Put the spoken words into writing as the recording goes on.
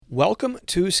Welcome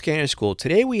to Scanner School.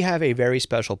 Today we have a very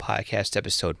special podcast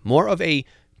episode, more of a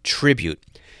tribute.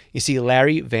 You see,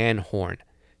 Larry Van Horn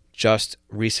just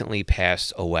recently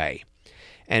passed away.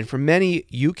 And for many,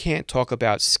 you can't talk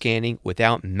about scanning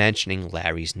without mentioning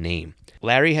Larry's name.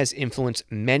 Larry has influenced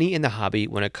many in the hobby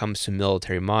when it comes to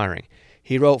military monitoring.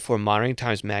 He wrote for Monitoring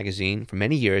Times magazine for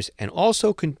many years and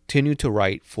also continued to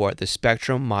write for the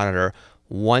Spectrum Monitor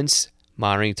once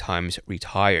Monitoring Times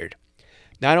retired.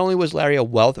 Not only was Larry a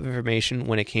wealth of information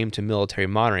when it came to military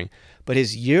monitoring, but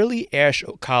his yearly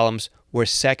airshow columns were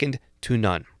second to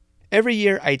none. Every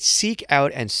year, I'd seek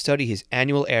out and study his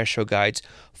annual airshow guides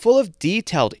full of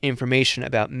detailed information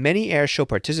about many airshow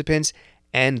participants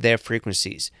and their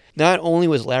frequencies. Not only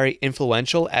was Larry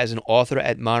influential as an author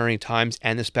at Monitoring Times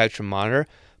and the Spectrum Monitor,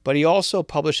 but he also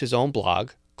published his own blog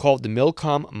called the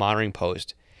Milcom Monitoring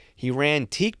Post. He ran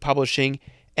Teak Publishing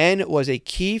and was a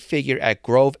key figure at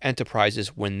Grove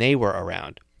Enterprises when they were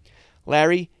around.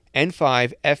 Larry,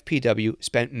 N5 FPW,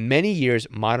 spent many years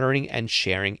monitoring and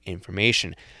sharing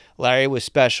information. Larry was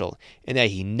special in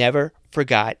that he never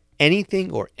forgot anything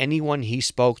or anyone he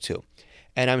spoke to,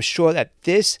 and I'm sure that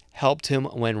this helped him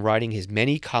when writing his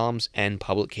many columns and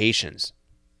publications.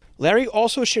 Larry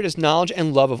also shared his knowledge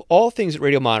and love of all things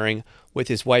radio monitoring with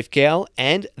his wife Gail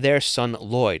and their son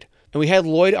Lloyd. And we had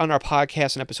Lloyd on our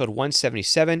podcast in episode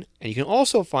 177, and you can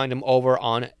also find him over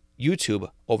on YouTube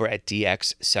over at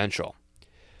DX Central.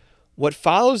 What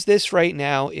follows this right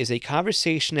now is a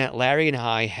conversation that Larry and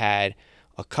I had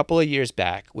a couple of years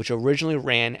back, which originally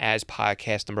ran as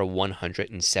podcast number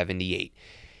 178.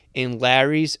 In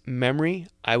Larry's memory,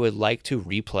 I would like to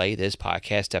replay this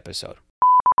podcast episode.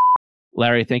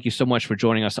 Larry, thank you so much for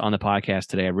joining us on the podcast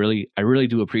today. I really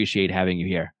do appreciate having you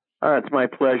here. It's my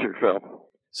pleasure, Phil.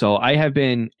 So I have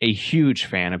been a huge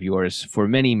fan of yours for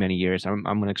many, many years. I'm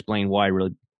going to explain why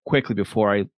really quickly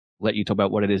before I let you talk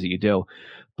about what it is that you do.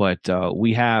 But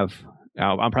we have,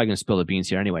 I'm probably going to spill the beans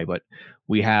here anyway, but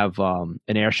we have an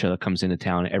air show that comes into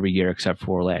town every year except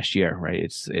for last year, right?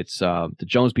 It's the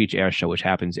Jones Beach Air Show, which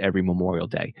happens every Memorial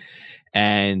Day.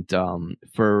 And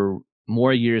for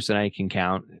more years than I can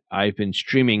count, I've been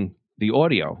streaming the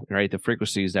audio, right? The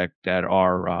frequencies that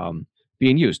are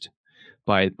being used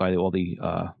by all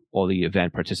the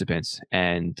event participants,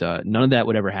 and none of that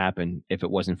would ever happen if it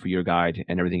wasn't for your guide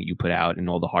and everything that you put out and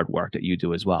all the hard work that you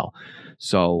do as well.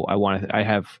 So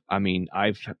I've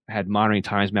had Monitoring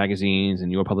Times magazines and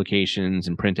your publications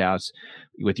and printouts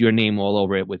with your name all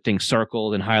over it, with things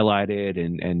circled and highlighted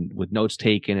and with notes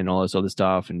taken and all this other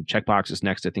stuff and check boxes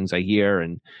next to things I hear.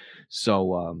 And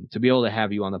so to be able to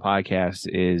have you on the podcast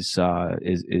is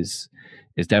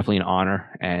definitely an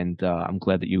honor, and I'm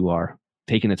glad that you are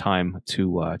taking the time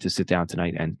to sit down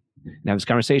tonight and have this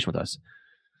conversation with us.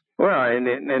 Well,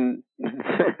 and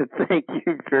thank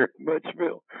you very much,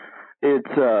 Bill. It's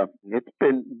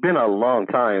been a long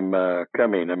time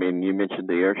coming. I mean, you mentioned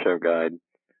the airshow guide.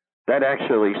 That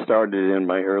actually started in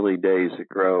my early days at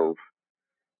Grove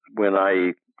when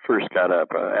I first got up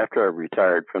after I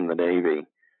retired from the Navy.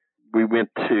 We went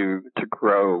to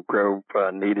Grove. Grove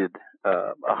needed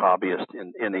a hobbyist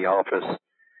in the office,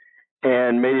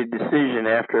 and made a decision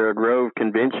after a Grove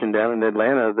convention down in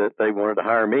Atlanta that they wanted to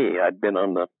hire me. I'd been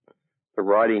on the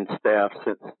writing staff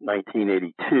since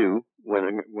 1982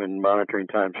 when Monitoring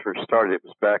Times first started. It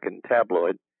was back in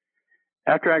tabloid.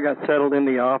 After I got settled in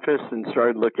the office and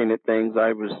started looking at things,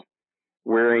 I was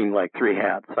wearing like three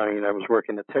hats. I mean, I was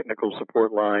working the technical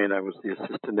support line, I was the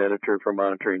assistant editor for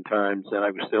Monitoring Times, and I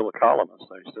was still a columnist.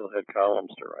 I still had columns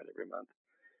to write every month.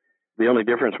 The only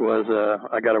difference was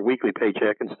I got a weekly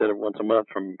paycheck instead of once a month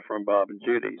from Bob and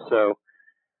Judy. So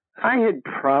I had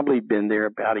probably been there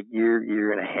about a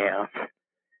year and a half,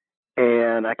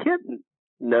 and I kept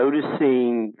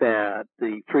noticing that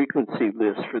the frequency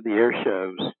list for the air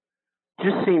shows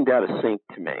just seemed out of sync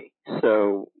to me.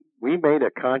 So we made a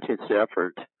conscious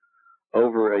effort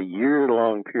over a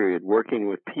year-long period working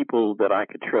with people that I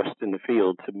could trust in the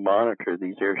field to monitor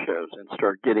these air shows and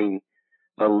start getting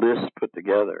a list put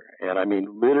together. And I mean,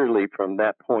 literally from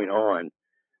that point on,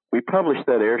 we publish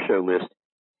that air show list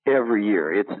every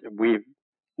year. We've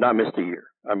not missed a year.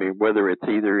 I mean, whether it's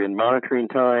either in Monitoring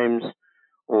Times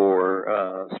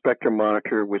or Spectrum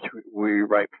Monitor, which we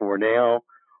write for now,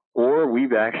 or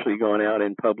we've actually gone out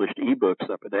and published ebooks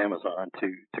up at Amazon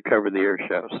to cover the air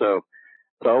show. So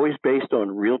it's always based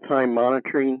on real-time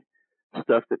monitoring,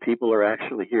 stuff that people are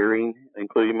actually hearing,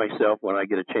 including myself when I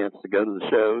get a chance to go to the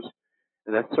shows.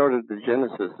 And that's sort of the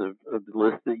genesis of the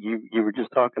list that you were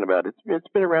just talking about. It's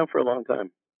been around for a long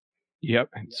time. Yep,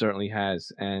 it certainly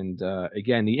has. And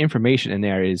again, the information in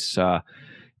there is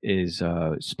is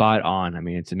spot on. I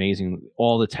mean, it's amazing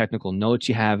all the technical notes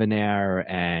you have in there,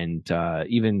 and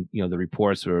even the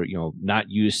reports were not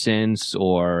used since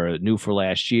or new for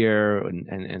last year,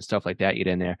 and stuff like that you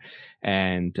get in there.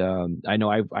 And I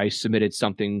know I submitted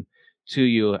something to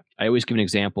you. I always give an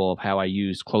example of how I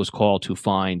used Close Call to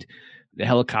find the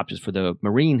helicopters for the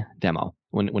Marine demo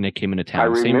when they came into town. I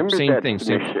remember same that thing.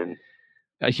 submission.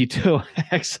 You do.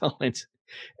 Excellent.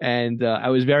 And I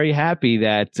was very happy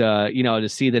that to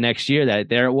see the next year that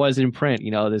there it was in print.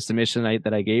 The submission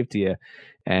that I gave to you,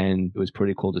 and it was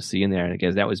pretty cool to see in there. And I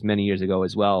guess that was many years ago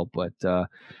as well. But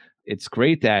it's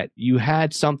great that you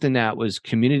had something that was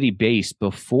community based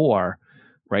before,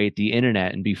 right? The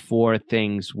internet, and before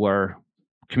things were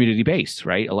community based,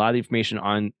 right? A lot of the information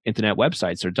on internet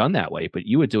websites are done that way, but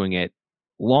you were doing it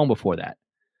long before that.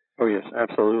 Oh yes,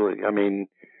 absolutely. I mean,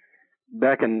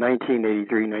 back in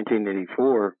 1983,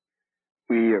 1984,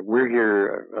 we're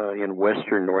here in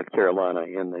western North Carolina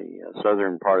in the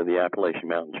southern part of the Appalachian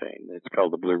Mountain chain. It's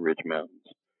called the Blue Ridge Mountains.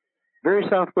 Very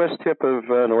southwest tip of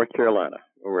North Carolina,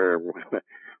 where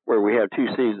we have two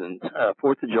seasons,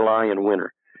 4th of July and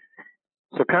winter.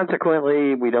 So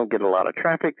consequently, we don't get a lot of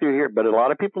traffic through here, but a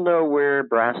lot of people know where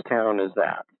Brasstown is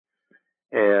at.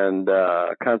 And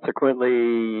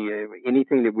consequently,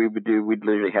 anything that we would do, we'd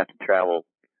literally have to travel.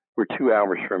 We're 2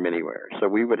 hours from anywhere. So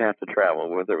we would have to travel,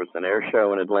 whether it was an air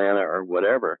show in Atlanta or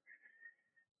whatever.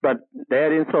 But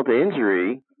that insult to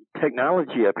injury,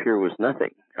 technology up here was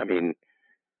nothing. I mean,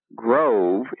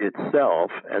 Grove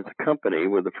itself, as a company,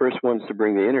 were the first ones to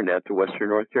bring the internet to western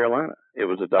North Carolina. It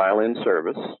was a dial-in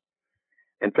service.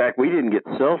 In fact, we didn't get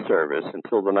cell service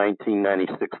until the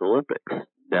 1996 Olympics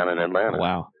down in Atlanta.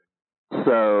 Wow.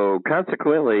 So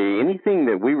consequently, anything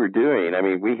that we were doing, I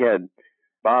mean, we had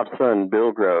Bob's son,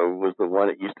 Bill Grove, was the one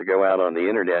that used to go out on the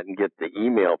internet and get the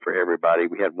email for everybody.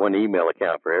 We had one email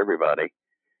account for everybody.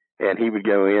 And he would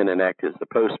go in and act as the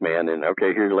postman and,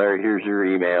 okay, here, Larry, here's your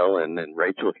email. And then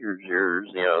Rachel, here's yours,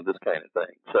 this kind of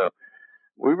thing. So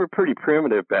we were pretty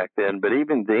primitive back then. But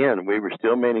even then, we were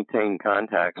still maintaining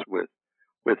contacts with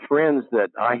friends that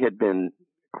I had been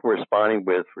corresponding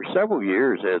with for several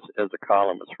years as a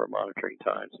columnist for Monitoring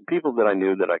Times, and people that I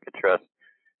knew that I could trust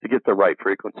to get the right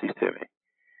frequencies to me.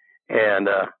 And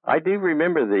I do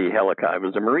remember the helicopter. It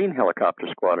was a Marine helicopter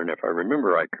squadron, if I remember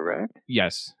right, correct?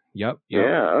 Yes. Yep.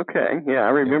 Yeah, okay. Yeah, I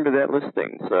remember that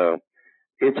listing. So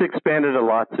it's expanded a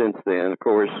lot since then. Of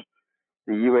course,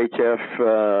 the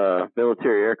UHF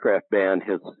military aircraft band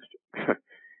has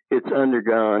it's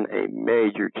undergone a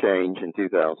major change in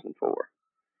 2004.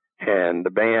 And the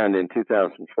band in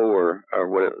 2004, or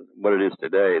what it is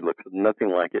today, looks nothing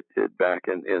like it did back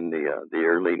in the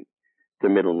early to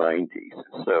middle 90s.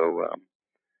 So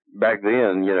back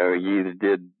then, you either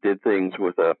did things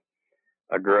with a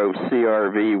Grove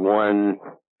CRV-1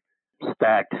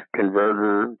 stacked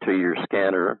converter to your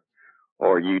scanner,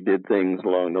 or you did things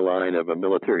along the line of a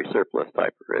military surplus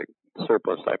type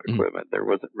equipment. There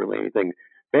wasn't really anything.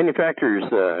 Manufacturers,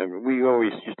 we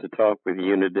always used to talk with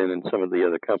Uniden and some of the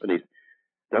other companies.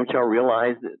 Don't y'all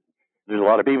realize that there's a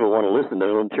lot of people who want to listen to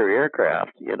military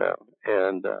aircraft,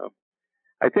 And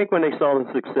I think when they saw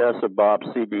the success of Bob's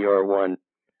CBR-1,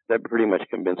 that pretty much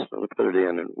convinced them to put it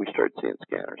in, and we started seeing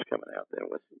scanners coming out there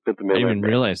with the I didn't even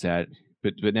realize that.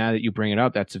 But now that you bring it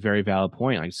up, that's a very valid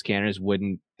point. Like scanners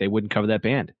wouldn't cover that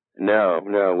band. No.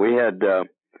 We had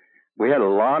a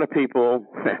lot of people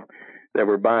that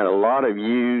were buying a lot of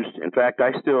used. In fact,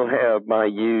 I still have my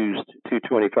used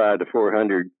 225 to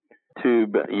 400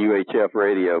 tube UHF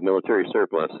radio military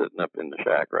surplus sitting up in the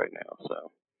shack right now.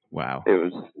 So wow, it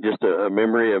was just a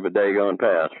memory of a day gone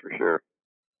past for sure.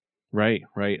 Right.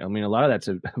 I mean, a lot of that's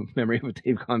a memory of a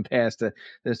day gone past to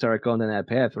start going down that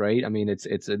path, right? I mean,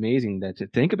 it's amazing to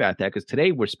think about that, because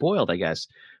today we're spoiled, I guess,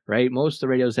 right? Most of the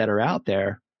radios that are out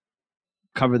there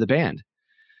cover the band.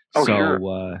 Oh, so,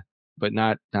 sure. But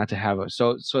not to have a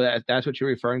so that's what you're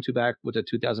referring to back with the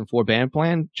 2004 band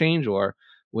plan change, or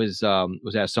was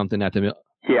that something that the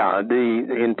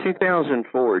in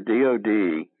 2004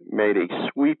 DoD made a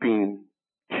sweeping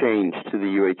change to the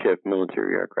UHF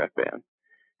military aircraft band.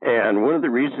 And one of the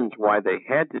reasons why they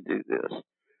had to do this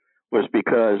was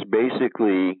because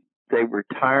basically they were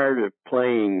tired of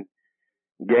playing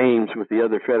games with the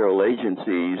other federal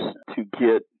agencies to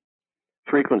get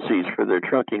frequencies for their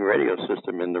trunking radio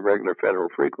system in the regular federal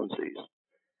frequencies.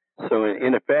 So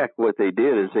in effect, what they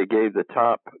did is they gave the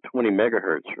top 20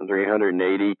 megahertz from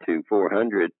 380 to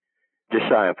 400, just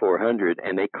shy of 400,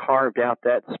 and they carved out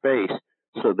that space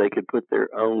so they could put their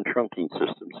own trunking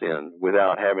systems in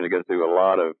without having to go through a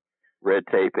lot of red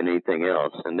tape and anything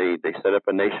else. And they set up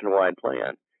a nationwide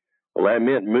plan Well, that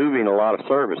meant moving a lot of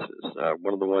services.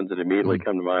 One of the ones that immediately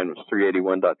come to mind was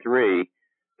 381.3.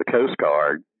 The Coast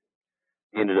Guard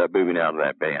ended up moving out of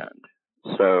that band.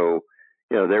 So,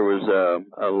 there was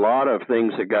a lot of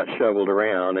things that got shoveled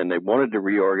around, and they wanted to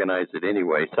reorganize it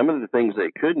anyway. Some of the things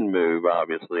they couldn't move,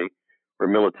 obviously, were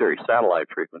military satellite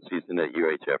frequencies in that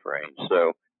UHF range.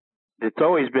 So it's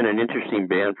always been an interesting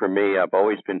band for me. I've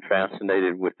always been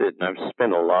fascinated with it, and I've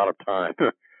spent a lot of time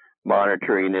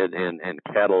monitoring it and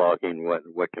cataloging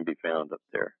what can be found up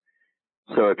there.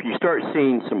 So if you start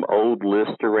seeing some old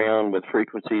lists around with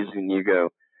frequencies and you go,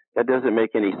 that doesn't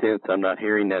make any sense, I'm not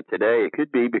hearing that today, it could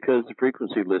be because the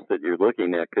frequency list that you're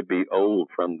looking at could be old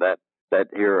from that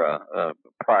era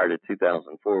prior to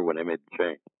 2004 when they made the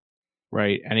change.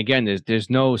 Right. And again, there's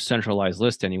no centralized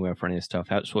list anywhere for any of this stuff.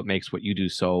 That's what makes what you do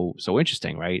so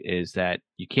interesting, right? Is that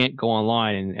you can't go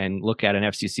online and look at an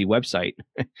FCC website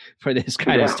for this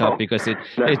kind of stuff because it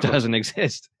doesn't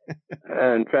exist.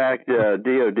 In fact,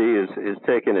 DOD is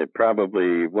taking it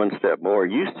probably one step more.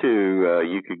 Used to,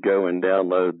 you could go and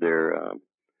download their,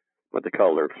 what they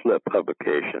call their FLIP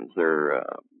publications. They're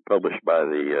published by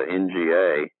the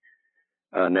NGA,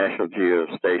 National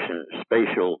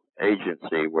Geospatial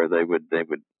Agency, where they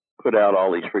would put out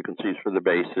all these frequencies for the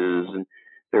bases, and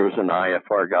there was an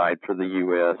IFR guide for the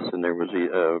U.S. and there was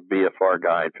a VFR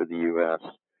guide for the U.S.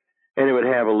 And it would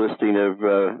have a listing of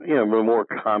the more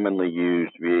commonly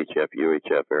used VHF,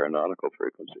 UHF aeronautical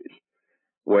frequencies.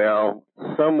 Well,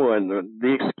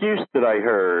 the excuse that I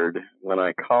heard when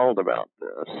I called about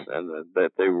this and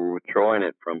that they were withdrawing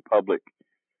it from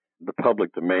the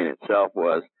public domain itself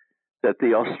was that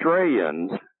the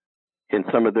Australians, in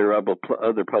some of their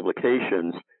other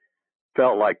publications,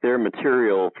 felt like their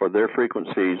material for their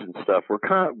frequencies and stuff were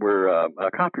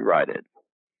copyrighted,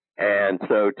 and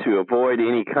so to avoid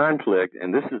any conflict,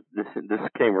 and this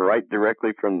came right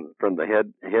directly from the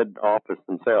head office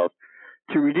themselves,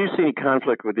 to reduce any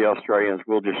conflict with the Australians,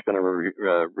 we're just going to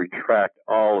retract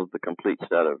all of the complete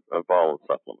set of all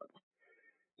the supplements.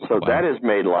 So that has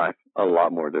made life a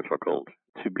lot more difficult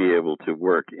to be able to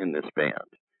work in this band.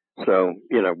 So,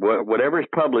 whatever's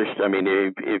published, I mean,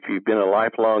 if you've been a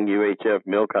lifelong UHF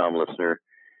Milcom listener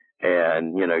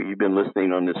and, you've been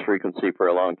listening on this frequency for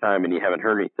a long time and you haven't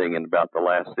heard anything in about the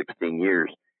last 16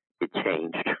 years, it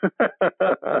changed.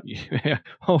 Yeah.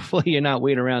 Hopefully you're not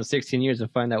waiting around 16 years to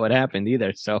find out what happened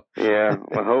either. So yeah,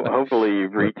 well, hopefully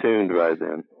you've retuned by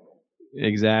then.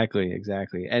 Exactly.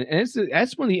 And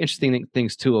that's one of the interesting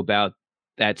things too about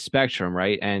that spectrum,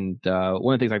 right? And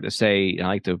one of the things I like to say, and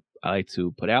I like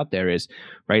to put out there is,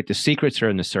 right, the secrets are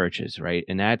in the searches, right?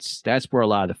 And that's where a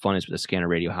lot of the fun is with the scanner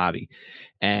radio hobby.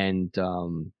 And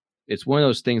it's one of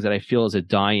those things that I feel is a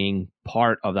dying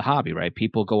part of the hobby, right?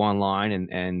 People go online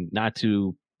and not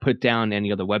to put down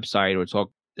any other website or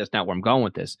talk, that's not where I'm going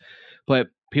with this. But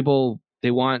people,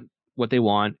 they want what they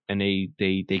want and they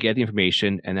get the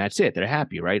information and that's it. They're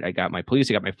happy, right? I got my police,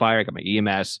 I got my fire, I got my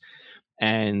EMS,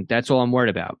 and that's all I'm worried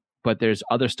about. But there's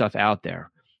other stuff out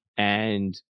there.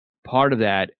 And part of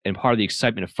that and part of the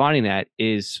excitement of finding that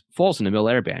falls in the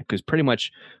mil-air band, because pretty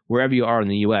much wherever you are in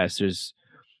the US,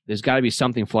 there's got to be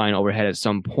something flying overhead at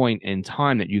some point in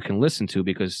time that you can listen to,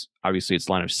 because obviously it's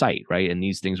line of sight, right? And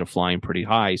these things are flying pretty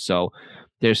high. So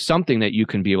there's something that you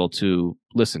can be able to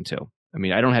listen to. I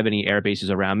mean, I don't have any air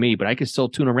bases around me, but I can still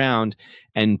tune around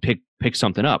and pick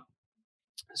something up.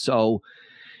 So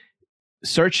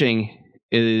searching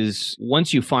is,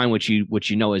 once you find what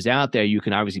you know is out there, you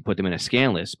can obviously put them in a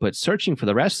scan list. But searching for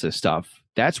the rest of the stuff,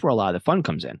 that's where a lot of the fun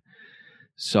comes in.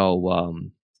 So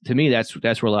to me, that's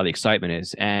where a lot of the excitement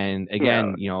is. And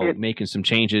again, making some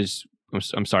changes.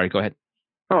 I'm sorry, go ahead.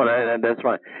 Oh, that's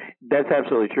fine. That's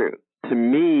absolutely true. To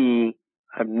me,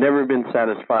 I've never been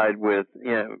satisfied with,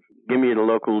 give me the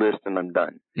local list and I'm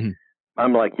done. Mm-hmm.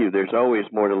 I'm like you. There's always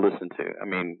more to listen to. I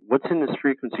mean, what's in this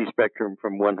frequency spectrum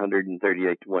from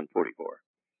 138 to 144?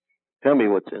 Tell me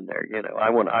what's in there. I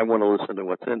want to listen to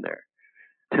what's in there.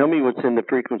 Tell me what's in the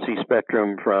frequency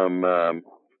spectrum from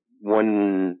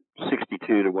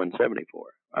 162 to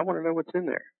 174. I want to know what's in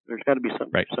there. There's got to be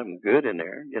something good in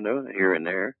there, here and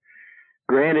there.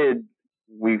 Granted,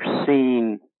 we've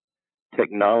seen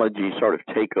technology sort of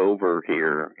take over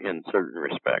here in certain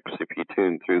respects. If you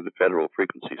tune through the federal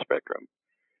frequency spectrum,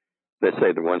 let's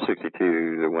say the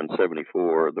 162, the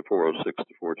 174, the 406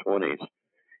 to 420s,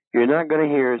 you're not going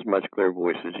to hear as much clear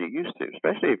voice as you used to,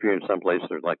 especially if you're in some place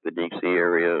like the DC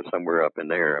area, somewhere up in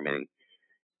there. I mean,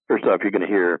 first off, you're going to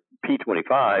hear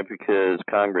P25 because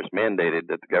Congress mandated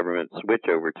that the government switch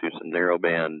over to some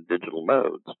narrowband digital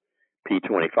modes,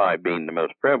 P25 being the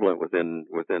most prevalent within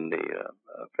the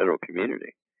federal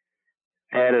community.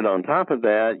 Added on top of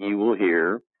that, you will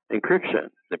hear encryption,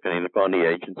 depending upon the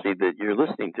agency that you're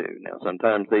listening to. Now,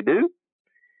 sometimes they do,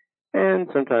 and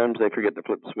sometimes they forget to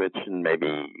flip the switch, and maybe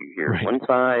you hear one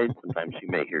side. Sometimes you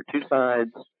may hear two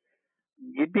sides.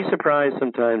 You'd be surprised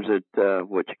sometimes at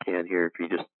what you can hear if you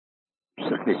just,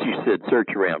 as you said, search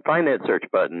around. Find that search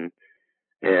button,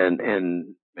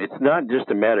 and it's not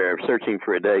just a matter of searching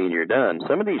for a day and you're done.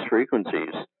 Some of these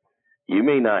frequencies you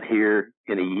may not hear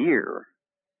in a year,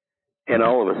 and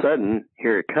all of a sudden,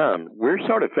 here it comes. We're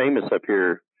sort of famous up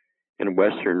here in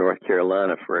western North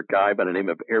Carolina for a guy by the name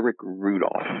of Eric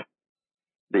Rudolph,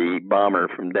 the bomber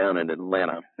from down in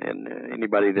Atlanta. And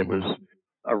anybody that was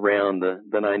around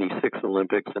the 96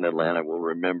 Olympics in Atlanta will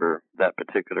remember that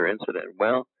particular incident.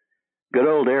 Well, good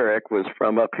old Eric was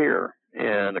from up here.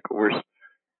 And, of course,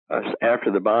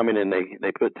 after the bombing and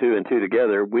they put two and two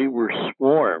together, we were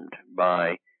swarmed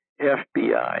by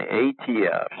FBI,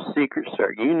 ATF, Secret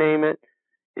Service, you name it.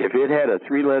 If it had a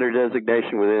three-letter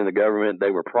designation within the government, they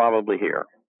were probably here.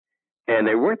 And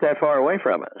they weren't that far away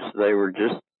from us. They were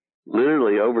just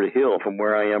literally over the hill from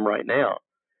where I am right now.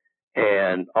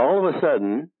 And all of a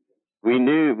sudden, we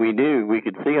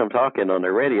could see them talking on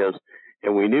their radios,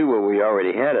 and we knew what we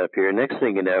already had up here. Next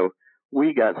thing you know,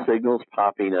 we got signals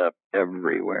popping up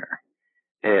everywhere.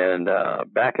 And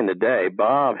back in the day,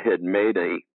 Bob had made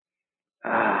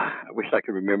I wish I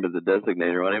could remember the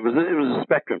designator on it. It was a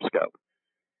spectrum scope.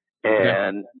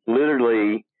 And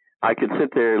literally, I could sit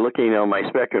there looking on my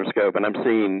spectrum scope, and I'm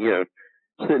seeing,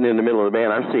 sitting in the middle of the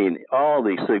band, I'm seeing all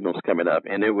these signals coming up.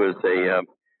 And it was a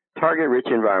target-rich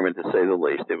environment, to say the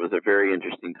least. It was a very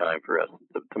interesting time for us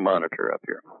to monitor up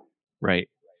here. Right.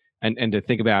 And to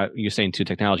think about, you're saying two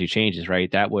technology changes,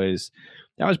 right? That was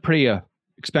pretty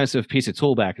expensive piece of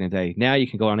tool back in the day. Now you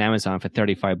can go on Amazon for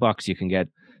 $35. You can get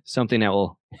something that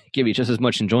will give you just as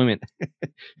much enjoyment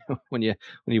when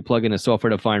you plug in a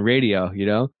software-defined radio,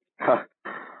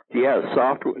 Yeah,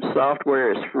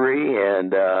 software is free,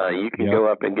 and you can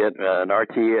go up and get an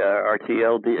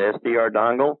RTL SDR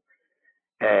dongle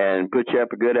and put you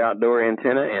up a good outdoor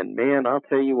antenna. And man, I'll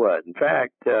tell you what. In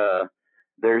fact,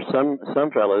 there's some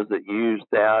fellows that use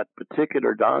that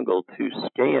particular dongle to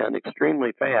scan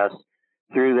extremely fast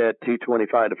through that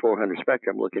 225 to 400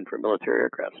 spectrum, looking for military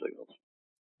aircraft signals.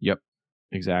 Yep,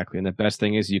 exactly. And the best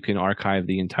thing is you can archive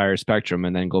the entire spectrum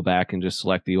and then go back and just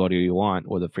select the audio you want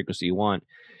or the frequency you want,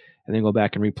 and then go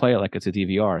back and replay it like it's a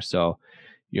DVR. So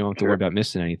you don't have to worry about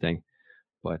missing anything.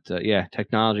 But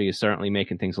technology is certainly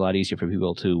making things a lot easier for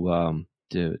people to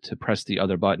press the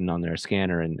other button on their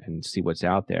scanner and see what's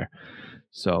out there.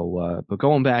 So, but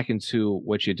going back into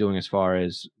what you're doing as far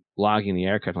as logging the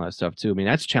aircraft and all that stuff too, I mean,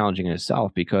 that's challenging in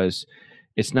itself because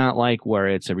it's not like where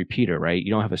it's a repeater, right?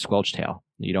 You don't have a squelch tail.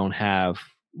 You don't have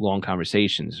long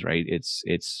conversations, right? It's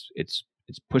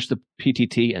push the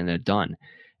PTT and they're done.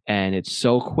 And it's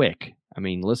so quick. I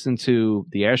mean, listen to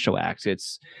the Airshow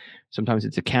acts. Sometimes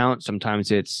it's a count,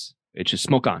 sometimes it's just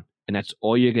smoke on, and that's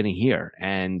all you're going to hear.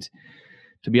 And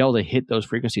to be able to hit those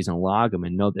frequencies and log them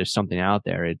and know there's something out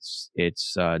there, it's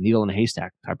needle in a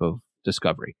haystack type of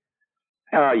discovery.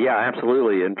 Yeah,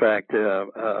 absolutely. In fact,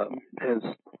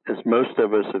 as most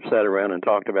of us have sat around and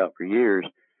talked about for years,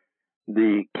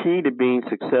 the key to being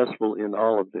successful in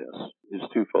all of this is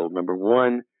twofold. Number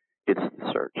one, it's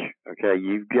the search. Okay,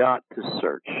 you've got to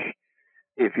search.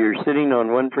 If you're sitting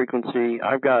on one frequency,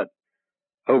 I've got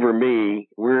over me,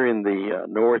 we're in the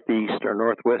northeast or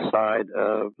northwest side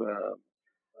of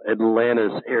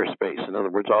Atlanta's airspace. In other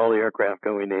words, all the aircraft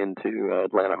going into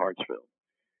Atlanta Hartsfield.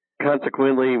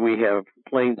 Consequently, we have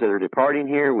planes that are departing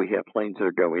here. We have planes that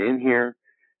are going in here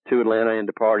to Atlanta and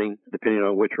departing, depending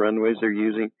on which runways they're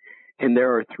using. And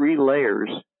there are three layers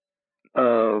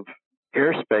of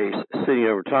airspace sitting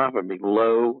over top of me,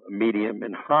 low, medium,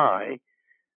 and high,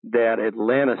 that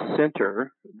Atlanta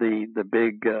Center, the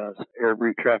big air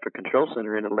route traffic control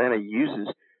center in Atlanta,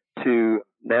 uses to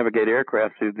navigate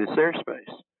aircraft through this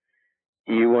airspace.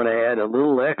 You want to add a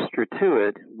little extra to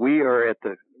it. We are at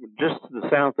just to the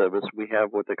south of us, we have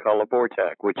what they call a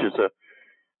VORTAC, which is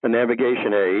a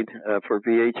navigation aid for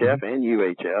VHF and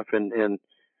UHF. And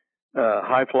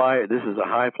high fly, this is a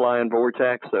high flying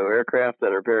VORTAC, so aircraft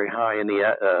that are very high in the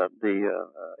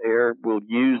air will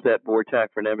use that VORTAC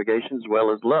for navigation as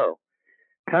well as low.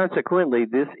 Consequently,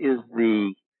 this is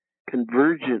the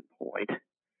convergent point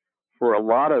for a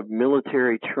lot of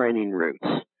military training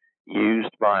routes used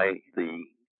by the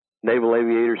naval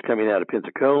aviators coming out of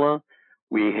Pensacola.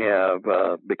 We have,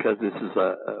 because this is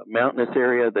a mountainous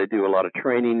area, they do a lot of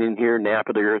training in here,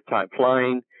 Napa to Earth type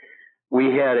flying. We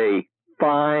had a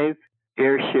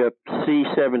 5-airship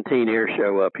C-17 air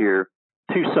show up here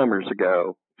 2 summers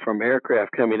ago from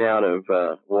aircraft coming out of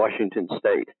Washington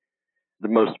State. the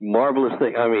most marvelous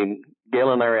thing. I mean,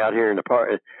 Gail and I are out here in the park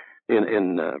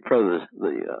in front of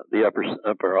the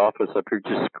upper office up here,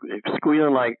 just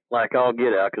squealing like all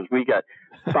get out, because we got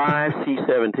 5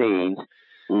 C-17s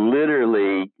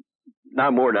literally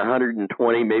not more than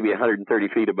 120, maybe 130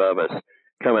 feet above us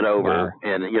coming over. Wow.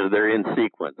 And they're in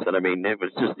sequence, and I mean it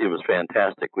was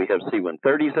fantastic. We have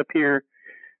C-130s up here.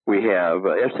 We have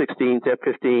F-16s,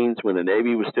 F-15s. When the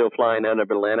Navy was still flying out of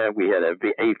Atlanta, we had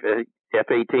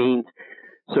F-18s.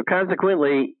 So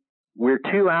consequently, we're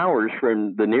 2 hours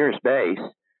from the nearest base,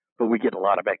 but we get a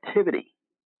lot of activity.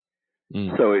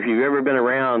 So if you've ever been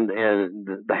around and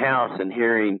the house and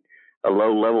hearing a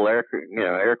low-level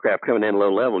aircraft coming in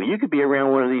low level, you could be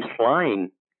around one of these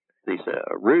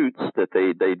routes that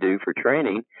they do for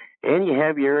training, and you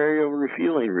have your aerial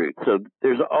refueling route. So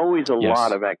there's always a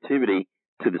lot of activity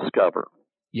to discover.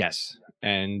 Yes.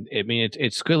 And I mean,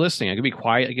 it's good listening. I could be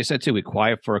quiet. Like I said, too, be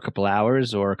quiet for a couple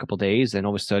hours or a couple days. And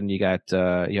all of a sudden you got,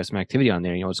 you have some activity on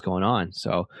there. You know what's going on.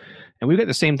 So, and we've got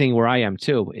the same thing where I am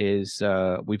too, is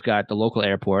we've got the local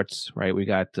airports, right? We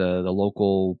got the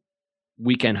local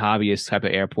weekend hobbyist type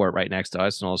of airport right next to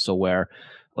us. And also where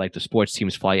like the sports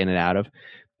teams fly in and out of.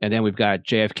 And then we've got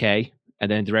JFK.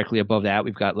 And then directly above that,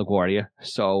 we've got LaGuardia.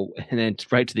 So, and then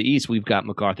right to the east, we've got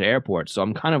MacArthur Airport. So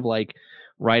I'm kind of like,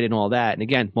 right, and all that, and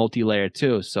again, multi-layered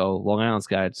too. So Long Island's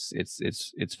got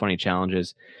its funny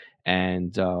challenges,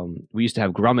 and we used to have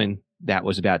Grumman that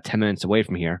was about 10 minutes away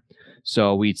from here,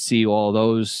 so we'd see all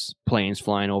those planes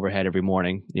flying overhead every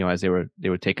morning, as they were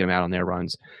taking them out on their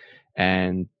runs,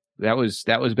 and that was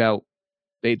about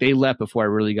they left before I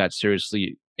really got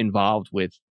seriously involved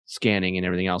with scanning and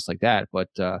everything else like that. But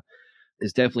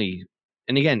it's definitely,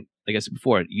 and again, like I said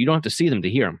before, you don't have to see them to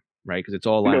hear them, right? Because it's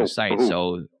all line of sight.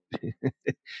 So.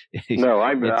 No,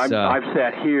 I've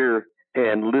sat here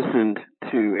and listened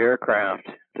to aircraft,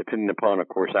 depending upon, of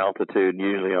course, altitude.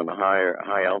 Usually on the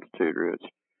high altitude routes,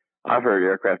 I've heard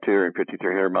aircraft 250,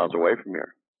 300 miles away from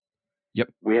here. Yep.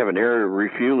 We have an air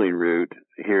refueling route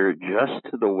here just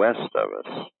to the west of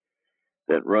us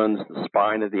that runs the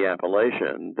spine of the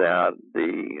Appalachian that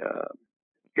the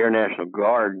Air National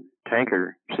Guard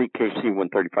tanker,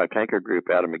 KC-135 tanker group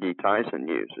out of McGee-Tyson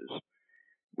uses.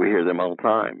 We hear them all the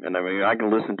time, and I mean, I can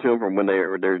listen to them from when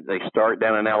they start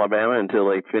down in Alabama until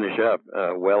they finish up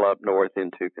well up north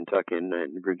into Kentucky and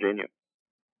Virginia.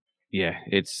 Yeah,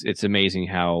 it's amazing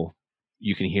how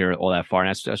you can hear all that far, and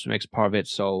that's what makes part of it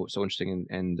so interesting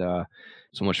and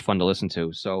so much fun to listen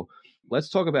to. So let's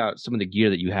talk about some of the gear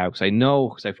that you have, because I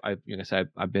know, because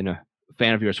I've been a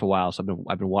fan of yours for a while, so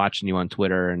I've been watching you on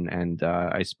Twitter, and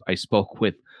I spoke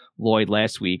with Lloyd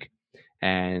last week.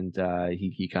 And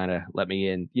he kind of let me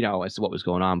in, as to what was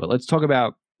going on. But let's talk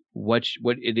about what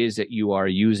it is that you are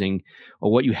using,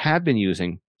 or what you have been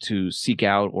using to seek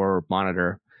out or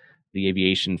monitor the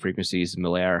aviation frequencies in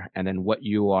midair, and then what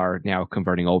you are now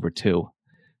converting over to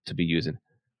be using.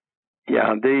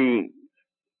 Yeah,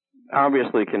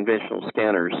 obviously conventional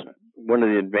scanners. One of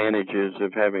the advantages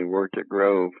of having worked at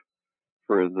Grove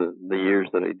for the years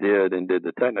that I did and did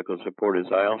the technical support is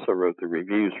I also wrote the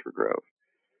reviews for Grove.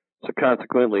 So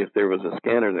consequently, if there was a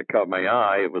scanner that caught my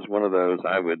eye, it was one of those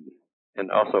I would, and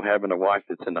also having a wife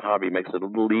that's in the hobby makes it a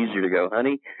little easier to go,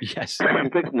 honey, yes, I'm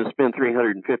fixing to spend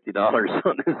 $350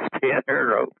 on this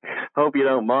scanner. Hope you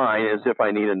don't mind, as if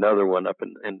I need another one up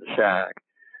in the shack.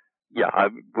 Yeah,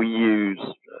 I've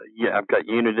got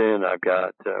Uniden, I've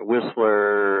got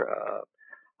Whistler.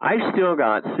 I still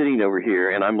got sitting over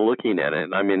here, and I'm looking at it,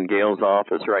 and I'm in Gail's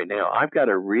office right now. I've got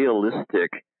a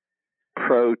Realistic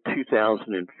Pro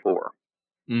 2004.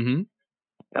 Mm-hmm.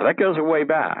 Now that goes way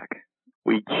back.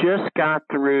 We just got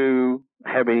through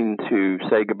having to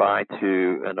say goodbye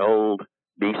to an old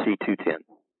BC 210.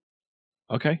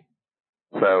 Okay.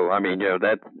 So I mean,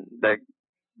 that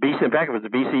BC, in fact, it was the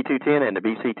BC 210 and the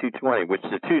BC 220, which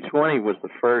the 220 was the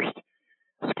first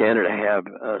scanner to have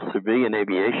civilian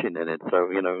aviation in it.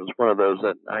 So it was one of those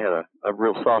that I had a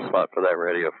real soft spot for that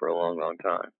radio for a long, long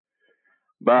time.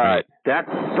 But that's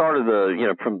sort of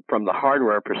the, from the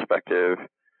hardware perspective,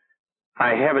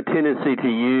 I have a tendency to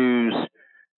use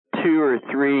 2 or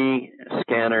 3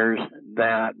 scanners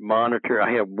that monitor.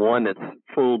 I have one that's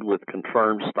filled with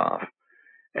confirmed stuff,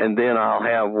 and then I'll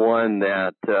have one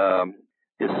that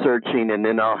is searching, and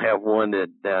then I'll have one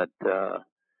that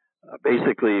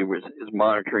basically is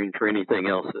monitoring for anything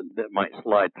else that might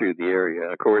slide through the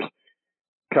area. Of course,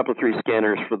 a couple of 3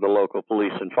 scanners for the local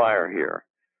police and fire here,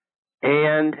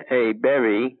 and a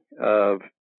bevy of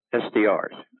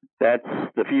SDRs. That's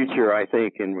the future, I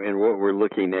think, in what we're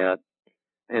looking at.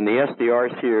 And the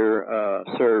SDRs here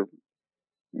serve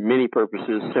many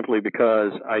purposes simply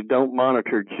because I don't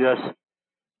monitor just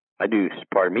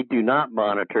do not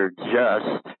monitor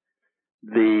just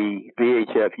the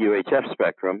VHF UHF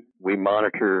spectrum. I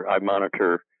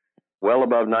monitor well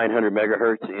above 900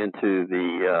 megahertz into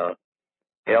the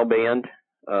L band,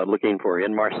 looking for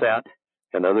Inmarsat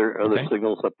and other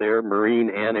signals up there, marine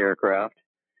and aircraft.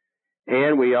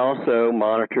 And we also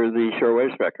monitor the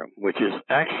shortwave spectrum, which is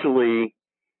actually,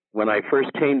 when I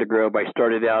first came to Grove, I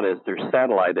started out as their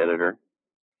satellite editor,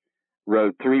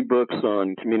 wrote 3 books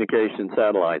on communication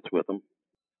satellites with them,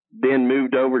 then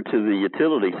moved over to the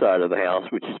utility side of the house,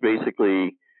 which is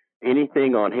basically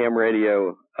anything on ham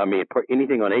radio,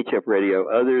 anything on HF radio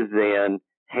other than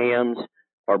hams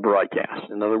or broadcast.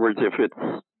 In other words, if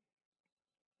it's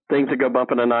things that go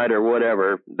bump in the night or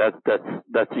whatever, that's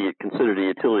considered a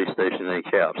utility station in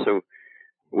HF. So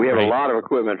we have a lot of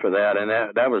equipment for that, and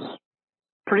that was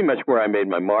pretty much where I made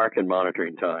my mark in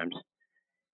monitoring times.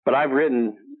 But I've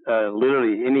written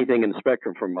literally anything in the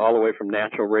spectrum, from all the way from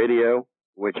natural radio,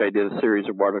 which I did a series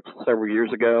of articles several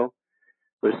years ago,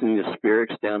 listening to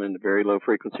Spirix down in the very low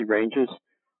frequency ranges,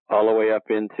 all the way up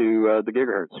into the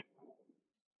gigahertz.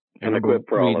 And equipped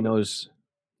for all of those.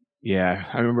 Yeah,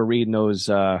 I remember reading those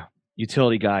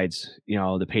utility guides,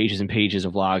 the pages and pages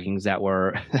of loggings that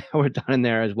were done in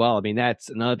there as well. I mean, that's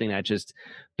another thing that just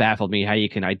baffled me, how you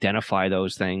can identify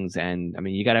those things. And I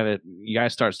mean, you gotta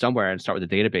start somewhere and start with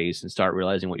the database and start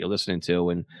realizing what you're listening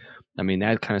to. And I mean,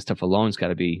 that kind of stuff alone's got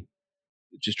to be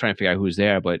just trying to figure out who's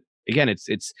there. But again, it's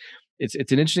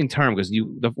an interesting term, because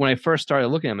when I first started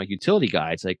looking at them, like utility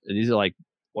guides, like these are like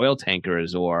oil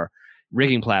tankers or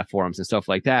rigging platforms and stuff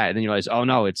like that, and then you realize, oh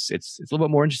no, it's a little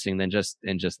bit more interesting than just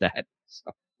that.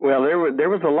 So. Well, there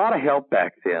was a lot of help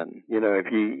back then. If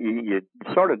you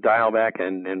sort of dial back,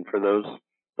 and for those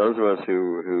of us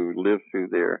who lived through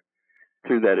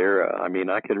that era, I mean,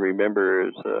 I can remember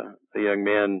as a young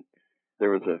man,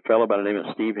 there was a fellow by the name of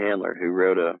Steve Handler who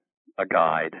wrote a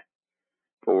guide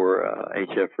for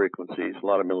HF frequencies, a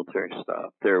lot of military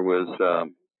stuff. There was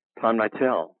Tom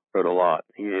Nitel wrote a lot.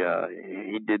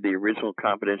 He did the original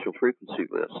confidential frequency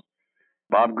list.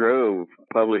 Bob Grove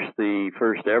published the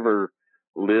first ever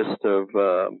list of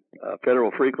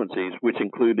federal frequencies, which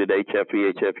included HF,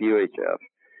 VHF, UHF.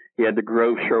 He had the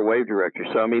Grove shortwave directory.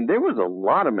 So, I mean, there was a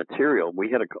lot of material.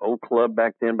 We had an old club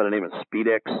back then by the name of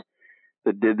SpeedX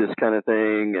that did this kind of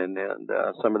thing, and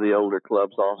some of the older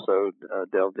clubs also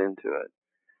delved into it.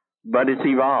 But it's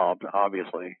evolved,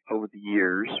 obviously, over the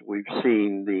years. We've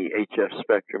seen the HF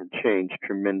spectrum change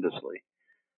tremendously.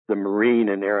 The marine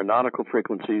and aeronautical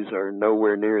frequencies are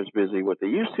nowhere near as busy what they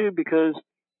used to, because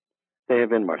they have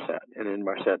Inmarsat, and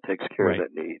Inmarsat takes care of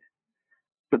that need.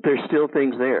 But there's still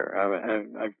things there.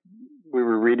 We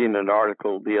were reading an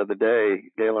article the other day,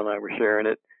 Gail and I were sharing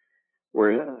it,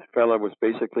 where a fellow was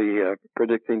basically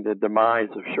predicting the demise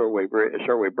of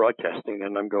shortwave broadcasting,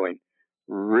 and I'm going,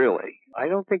 really? I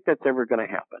don't think that's ever going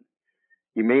to happen.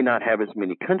 You may not have as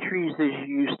many countries as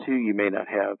you used to. You may not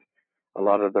have a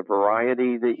lot of the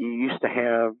variety that you used to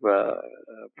have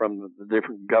from the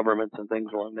different governments and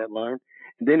things along that line.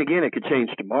 And then again, it could change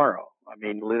tomorrow. I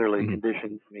mean, literally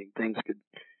conditions. I mean, things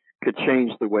could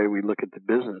change the way we look at the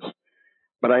business.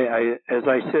 But I as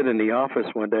I said in the office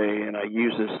one day, and I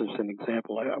use this as an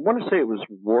example, I want to say it was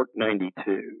WARC 92.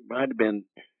 It might have been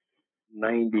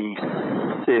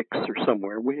 96 or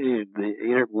somewhere.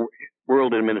 The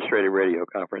World Administrative Radio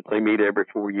Conference. They meet every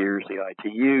 4 years. The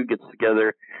ITU gets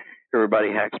together.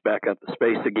 Everybody hacks back up the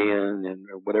space again, and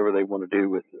whatever they want to do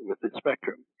with the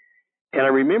spectrum. And I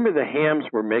remember the hams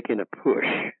were making a push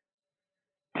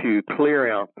to clear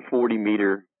out the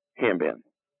 40-meter ham band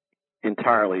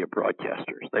entirely of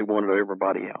broadcasters. They wanted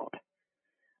everybody out.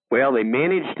 Well, they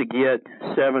managed to get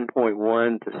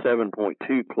 7.1 to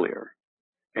 7.2 clear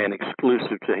and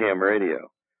exclusive to ham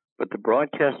radio. But the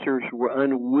broadcasters were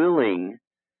unwilling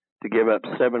to give up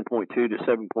 7.2 to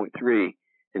 7.3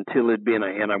 until it'd been,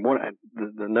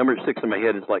 the number 6 in my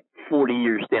head is like 40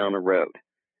 years down the road.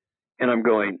 And I'm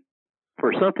going,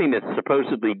 for something that's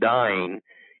supposedly dying,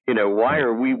 why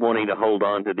are we wanting to hold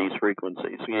on to these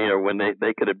frequencies, when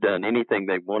they could have done anything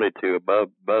they wanted to above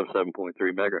 7.3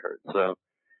 megahertz. So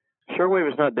shortwave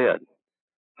is not dead.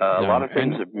 A lot of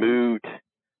things have moved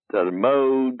to other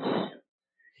modes,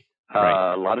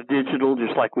 a lot of digital,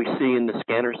 just like we see in the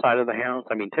scanner side of the house.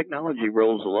 I mean, technology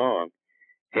rolls along,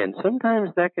 and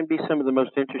sometimes that can be some of the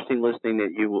most interesting listening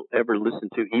that you will ever listen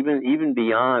to, even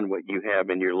beyond what you have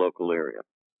in your local area.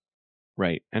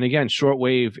 Right. And again,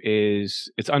 shortwave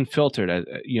it's unfiltered.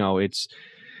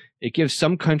 It gives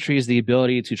some countries the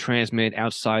ability to transmit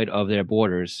outside of their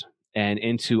borders and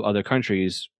into other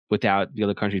countries without the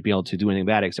other countries being able to do anything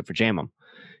bad except for jam them.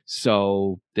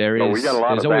 So we got a lot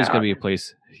there's of always that. going to be a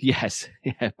place. Yes,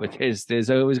 yeah, but there's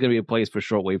always going to be a place for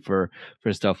shortwave for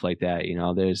stuff like that.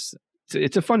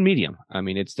 It's a fun medium. I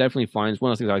mean, it's definitely fun. It's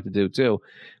one of the things I like to do too,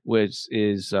 which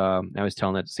is I was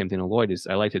telling that same thing to Lloyd, is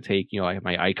I like to take, I have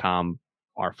my ICOM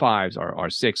R5s,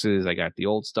 R6s. I got the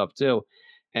old stuff too.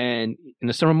 And in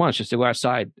the summer months, just to go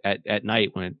outside at night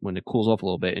when it cools off a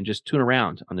little bit and just tune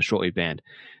around on the shortwave band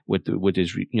with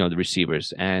his, the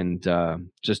receivers, and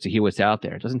just to hear what's out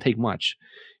there. It doesn't take much,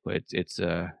 but it's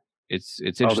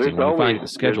interesting when you find the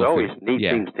schedule. There's always neat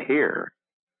things to hear.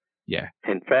 Yeah.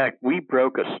 In fact, we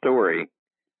broke a story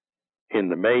in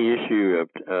the May issue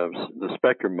of the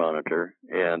Spectrum Monitor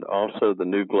and also the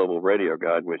new Global Radio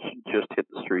Guide, which just hit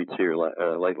the streets here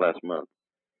late last month.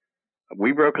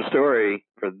 We broke a story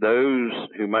for those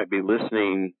who might be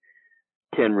listening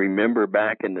can remember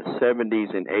back in the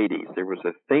 70s and 80s. There was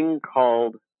a thing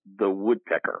called the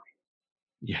woodpecker.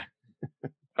 Yeah.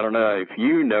 I don't know if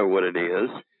you know what it is.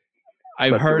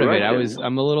 I've heard of it.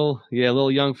 I'm a little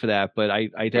young for that, but I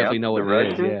definitely know what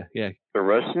it is. Yeah. The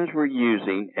Russians were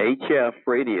using HF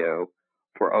radio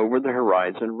for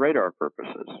over-the-horizon radar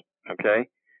purposes. Okay,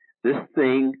 this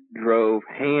thing drove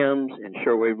hams and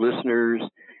shortwave listeners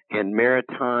and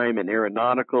maritime and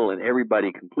aeronautical and everybody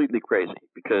completely crazy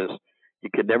because you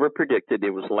could never predict it. It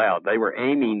was loud. They were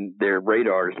aiming their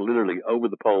radars literally over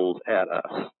the poles at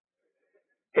us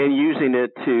and using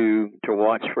it to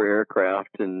watch for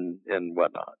aircraft and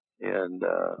whatnot. And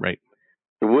right.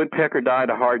 The woodpecker died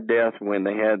a hard death when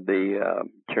they had the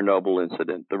Chernobyl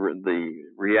incident. The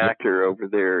reactor over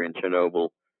there in Chernobyl,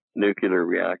 nuclear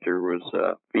reactor, was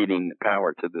feeding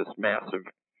power to this massive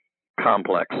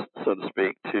complex, so to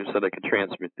speak, so they could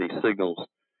transmit these signals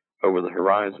over the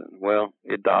horizon. Well,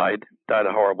 it died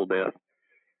a horrible death.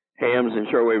 Hams and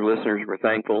shortwave listeners were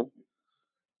thankful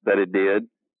that it did.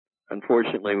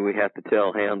 Unfortunately, we have to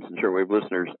tell hams and shortwave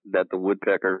listeners that the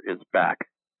woodpecker is back.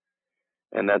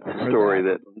 And that's the story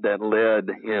that led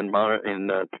in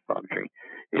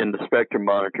the Spectrum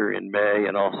Monitor in May,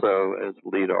 and also as the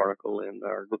lead article in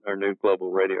our new Global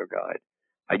Radio Guide.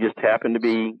 I just happened to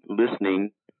be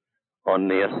listening on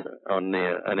an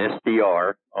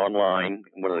SDR online,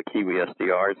 one of the Kiwi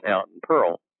SDRs out in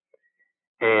Pearl,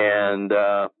 and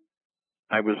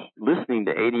I was listening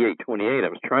to 8828. I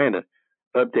was trying to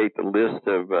update the list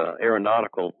of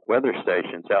aeronautical weather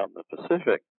stations out in the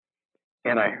Pacific.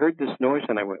 And I heard this noise,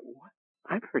 and I went, "What?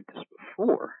 I've heard this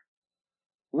before.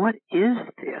 What is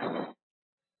this?"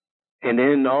 And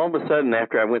then all of a sudden,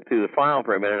 after I went through the file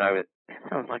for a minute, I went, "That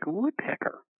sounds like a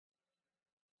woodpecker."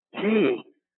 Gee,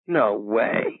 no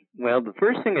way. Well, the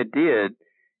first thing I did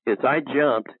is I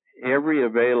jumped every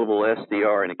available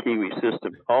SDR in a Kiwi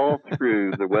system all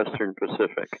through the Western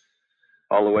Pacific,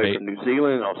 all the way from New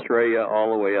Zealand, Australia,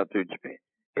 all the way up through Japan.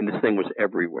 And this thing was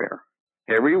everywhere.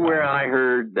 Everywhere I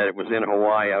heard that it was in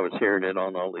Hawaii, I was hearing it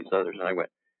on all these others. And I went,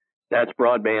 that's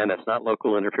broadband. That's not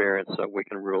local interference, so we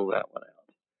can rule that one out.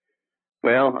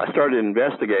 Well, I started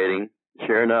investigating.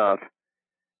 Sure enough,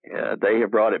 they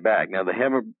have brought it back. Now, they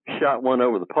haven't shot one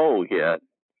over the pole yet,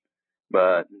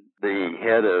 but the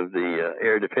head of the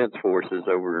Air Defense Forces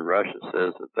over in Russia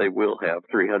says that they will have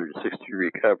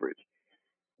 360-degree coverage,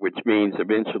 which means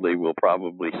eventually we'll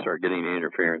probably start getting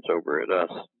interference over at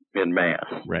us en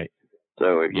masse. Right.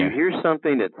 So if you hear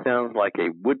something that sounds like a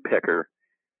woodpecker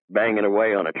banging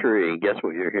away on a tree, guess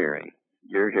what you're hearing?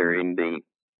 You're hearing the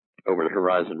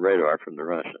over-the-horizon radar from the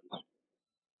Russians.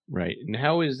 Right. And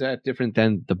how is that different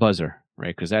than the buzzer,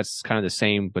 right? Because that's kind of the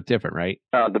same but different, right?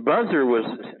 The buzzer is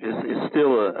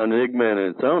still an enigma in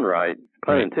its own right,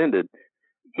 pun intended.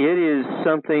 It is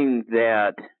something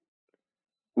that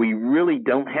we really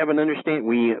don't have an understanding.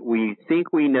 We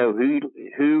think we know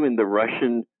who in the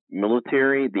Russian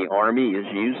military, the army, is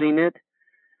using it.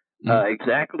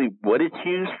 Exactly what it's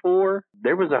used for.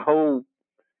 There's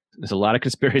a lot of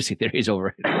conspiracy theories over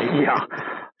it. Right? Yeah.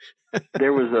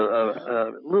 There was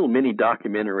a little mini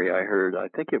documentary I heard. I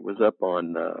think it was up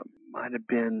on, might have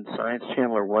been Science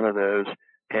Channel or one of those.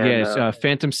 And, yes,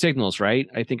 Phantom Signals, right?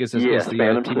 I think it's the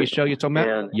TV show you're talking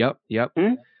about. Yep.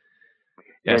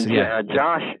 Yes,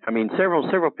 Josh, I mean,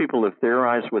 several people have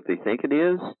theorized what they think it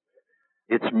is.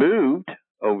 It's moved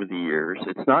over the years.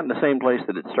 It's not in the same place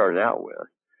that it started out with.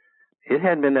 It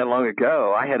hadn't been that long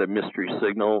ago. I had a mystery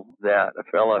signal that a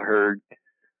fella heard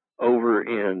over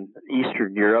in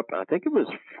Eastern Europe. I think it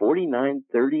was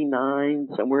 4939,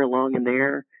 somewhere along in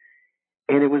there.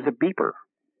 And it was a beeper,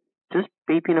 just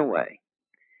beeping away.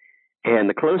 And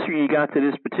the closer you got to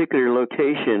this particular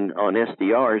location on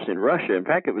SDRs in Russia, in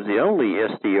fact, it was the only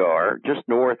SDR just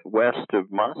northwest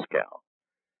of Moscow.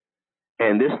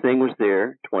 And this thing was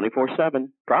there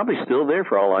 24/7, probably still there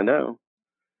for all I know.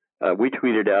 We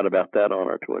tweeted out about that on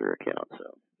our Twitter account,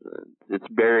 so it's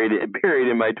buried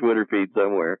in my Twitter feed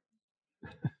somewhere.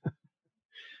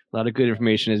 A lot of good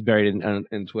information is buried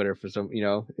in Twitter for some.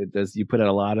 It does. You put out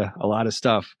a lot of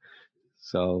stuff.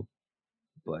 So,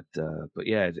 but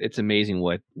yeah, it's amazing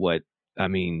what I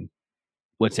mean,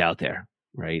 what's out there,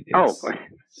 right?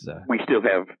 We still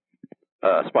have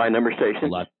spy number stations. A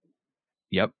lot.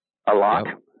 Yep. A lot.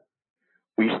 Yep.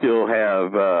 We still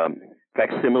have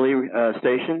facsimile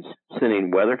stations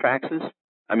sending weather faxes.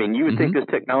 I mean, you would think this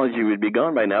technology would be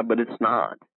gone by now, but it's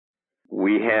not.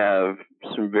 We have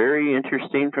some very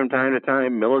interesting, from time to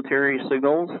time, military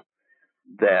signals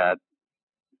that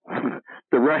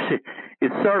the Russian.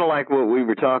 It's sort of like what we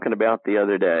were talking about the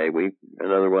other day.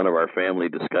 Another one of our family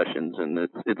discussions, and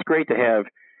it's great to have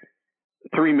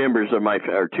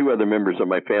two other members of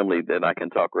my family that I can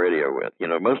talk radio with.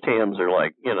 Most hams are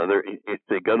like, if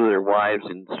they go to their wives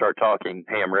and start talking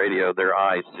ham radio, their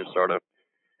eyes just sort of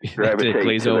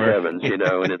gravitate to the heavens,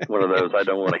 and it's one of those, I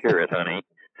don't want to hear it, honey.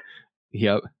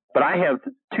 Yep. But I have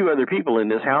two other people in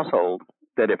this household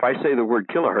that if I say the word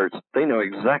kilohertz, they know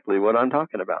exactly what I'm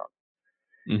talking about.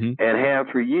 And have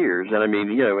for years. And I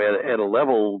mean, at a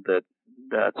level that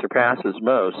surpasses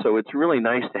most. So it's really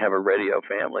nice to have a radio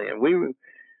family. And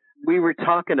we were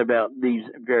talking about these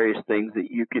various things that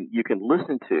you can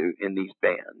listen to in these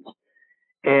bands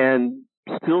and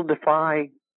still defy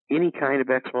any kind of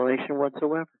explanation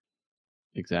whatsoever.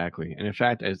 Exactly. And in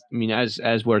fact,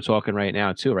 as we're talking right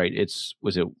now too, right?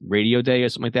 Was it Radio Day or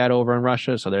something like that over in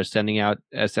Russia? So they're sending out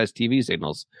SSTV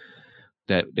signals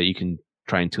that you can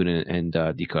try and tune in and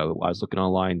decode. I was looking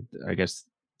online, I guess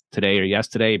today or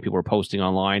yesterday, and people were posting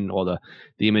online all the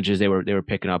images they were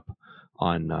picking up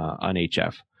on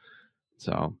HF.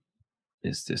 So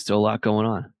there's still a lot going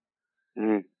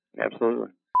on. Absolutely.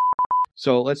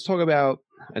 So let's talk about,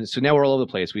 and so now we're all over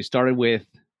the place. We started with,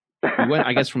 we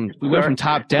went from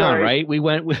top down, right? We've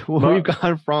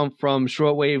gone from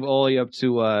shortwave all the way up to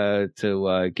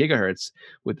gigahertz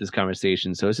with this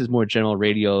conversation. So this is more general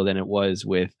radio than it was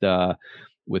with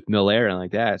Mil-Air and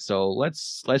like that. So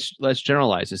let's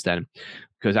generalize this then,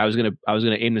 because I was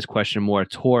gonna aim this question more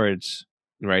towards,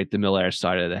 right, the Mil-Air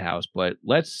side of the house. But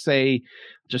let's say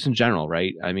just in general,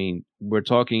 right? I mean, we're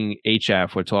talking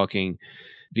HF, we're talking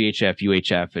VHF,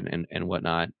 UHF, and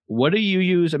whatnot. What do you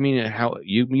use? I mean, how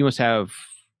you must have,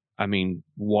 I mean,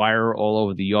 wire all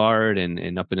over the yard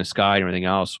and up in the sky and everything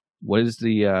else. What's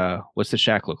the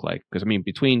shack look like? Because I mean,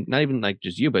 between not even like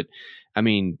just you, but I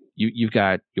mean, you've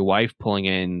got your wife pulling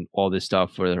in all this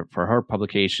stuff for her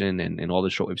publication and all the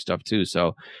shortwave stuff too.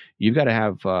 So you've got to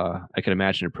have, I can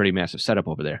imagine, a pretty massive setup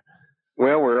over there.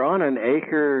 Well, we're on an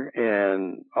acre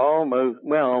and almost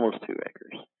 2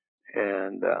 acres,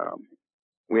 and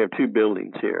we have 2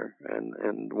 buildings here,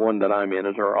 and one that I'm in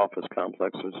is our office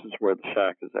complex, which is where the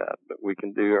shack is at. But we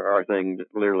can do our thing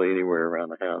literally anywhere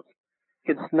around the house.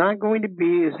 It's not going to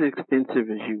be as extensive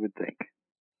as you would think.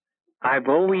 I've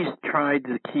always tried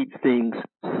to keep things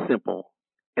simple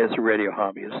as a radio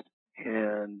hobbyist.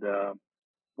 And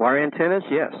wire antennas,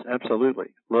 yes, absolutely.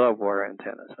 Love wire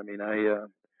antennas. I mean,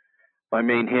 my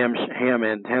main ham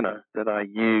antenna that I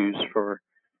use for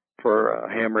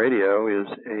ham radio is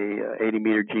a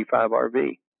 80-meter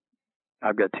G5RV.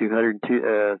 I've got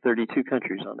 232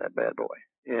 countries on that bad boy,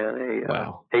 and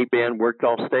a 8-band worked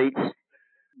all states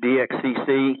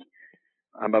DXCC.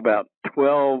 I'm about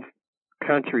 12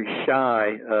 countries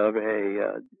shy of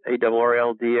a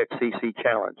ARRL DXCC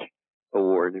Challenge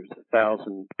Award. There's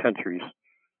 1,000 countries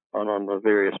on the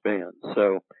various bands.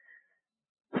 So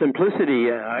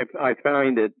simplicity, I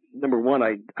find that, number one,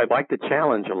 I like the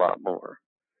challenge a lot more.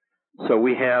 So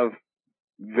we have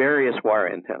various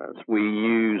wire antennas.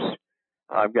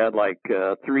 I've got like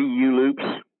 3 U-loops.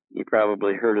 You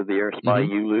probably heard of the AirSpy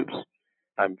U-loops.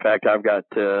 In fact, I've got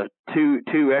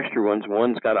two extra ones.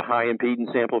 One's got a high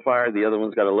impedance amplifier. The other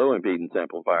one's got a low impedance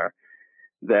amplifier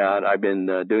that I've been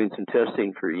doing some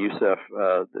testing for Yusuf,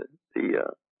 the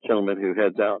gentleman who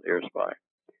heads out AirSpy.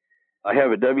 I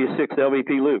have a W6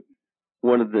 LVP loop.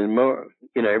 One of the more,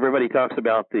 everybody talks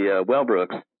about the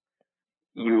Wellbrooks.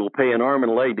 You will pay an arm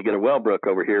and a leg to get a Wellbrook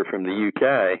over here from the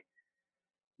UK.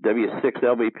 W6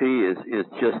 LVP is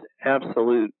just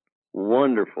absolute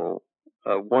wonderful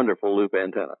loop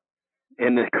antenna.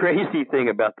 And the crazy thing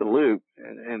about the loop,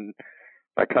 and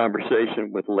my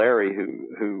conversation with Larry,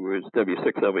 who was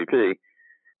W6 LVP,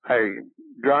 I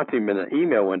dropped him an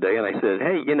email one day and I said,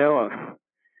 hey,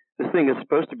 this thing is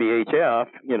supposed to be HF,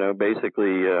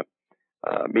 basically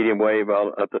medium wave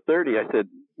up to 30. I said,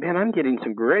 man, I'm getting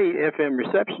some great FM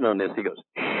reception on this. He goes,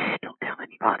 shh, don't tell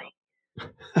anybody.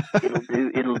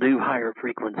 it'll do higher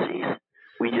frequencies.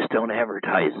 We just don't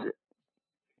advertise it.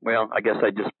 Well, I guess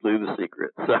I just blew the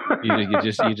secret. So you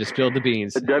just spilled the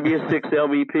beans. The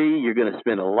W6LVP, you're going to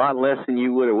spend a lot less than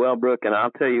you would at Wellbrook, and I'll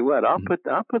tell you what, I'll put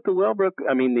the Wellbrook,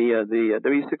 the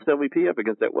W6LVP up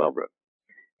against that Wellbrook.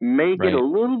 May get a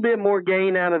little bit more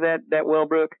gain out of that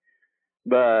Wellbrook,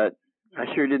 but I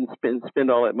sure didn't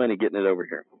spend all that money getting it over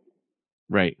here.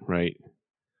 Right.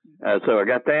 So I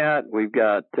got that. We've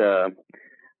got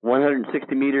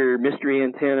 160 meter mystery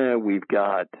antenna. We've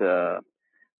got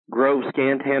Grove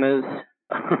scantennas,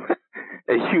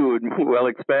 as you would well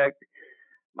expect.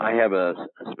 I have a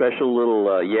special little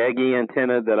Yagi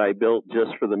antenna that I built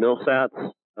just for the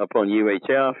Milsats up on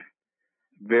UHF.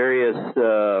 Various,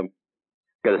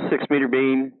 got a 6 meter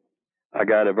beam. I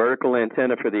got a vertical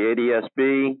antenna for the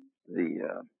ADS-B,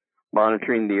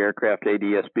 monitoring the aircraft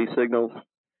ADS-B signals,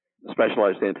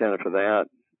 specialized antenna for that.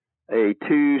 A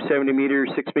 270 meter,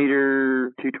 6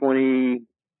 meter, 220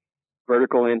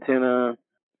 vertical antenna.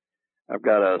 I've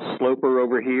got a sloper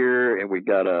over here, and we've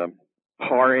got a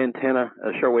PAR antenna,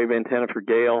 a shortwave antenna for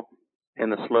Gale,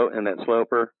 and that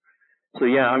sloper. So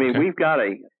yeah, I mean, we've got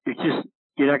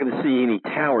you're not going to see any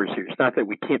towers here. It's not that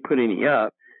we can't put any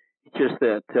up. It's just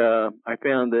that I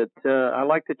found that I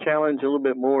like the challenge a little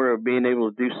bit more of being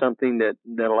able to do something that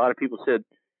a lot of people said,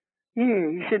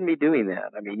 you shouldn't be doing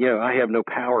that. I mean, I have no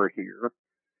power here.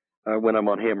 When I'm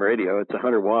on ham radio, it's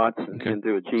 100 watts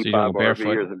into a G5 RV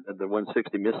or the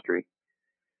 160 Mystery.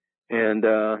 And,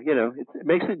 it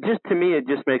makes it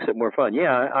makes it more fun.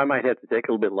 Yeah, I might have to take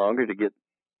a little bit longer to get,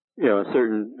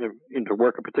 to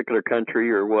work a particular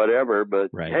country or whatever.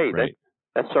 But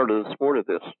that's sort of the sport of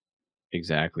this.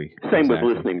 Exactly. Same with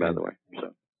listening, by the way. So.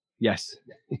 Yes.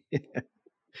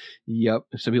 Yep.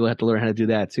 Some people have to learn how to do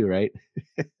that too, right?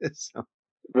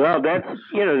 Well, that's,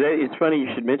 it's funny you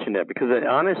should mention that, because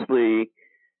honestly,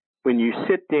 when you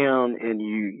sit down and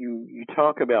you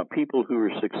talk about people who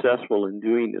are successful in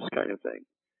doing this kind of thing,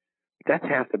 that's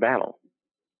half the battle.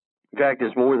 In fact,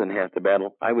 it's more than half the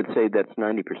battle. I would say that's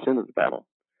 90% of the battle.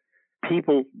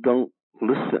 People don't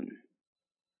listen.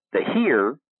 They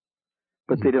hear,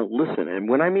 but they don't listen. And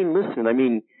when I mean listen, I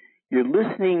mean you're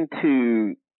listening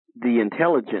to the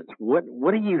intelligence. What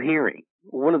are you hearing?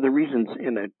 One of the reasons,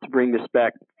 to bring this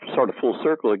back sort of full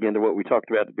circle again to what we talked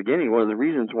about at the beginning, one of the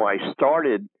reasons why I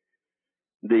started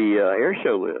the air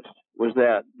show list was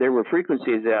that there were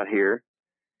frequencies out here,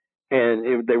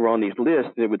 and they were on these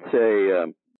lists, and it would say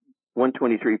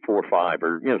 123.45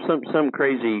 or some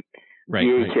crazy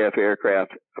VHF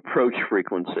aircraft approach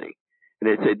frequency,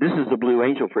 and they'd say this is the Blue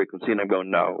Angel frequency, and I'm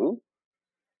going, no,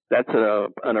 that's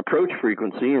an approach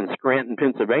frequency in Scranton,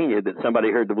 Pennsylvania that somebody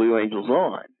heard the Blue Angels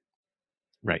on.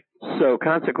 Right. So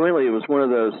consequently, it was one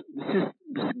of those, just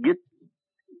get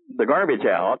the garbage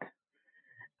out,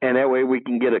 and that way we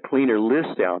can get a cleaner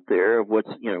list out there of what's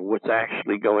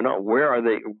actually going on. Where are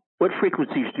they? What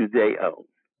frequencies do they own?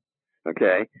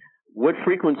 Okay. What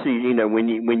frequencies, when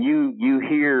you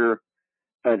hear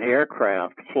an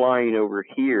aircraft flying over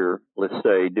here, let's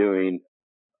say doing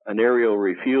an aerial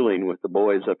refueling with the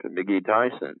boys up at McGee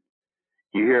Tyson,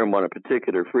 you hear them on a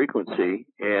particular frequency,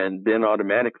 and then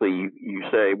automatically you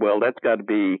say, well, that's got to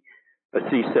be a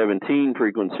C-17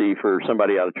 frequency for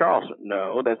somebody out of Charleston.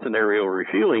 No, that's an aerial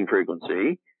refueling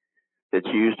frequency that's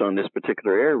used on this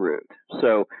particular air route.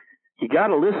 So you got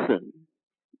to listen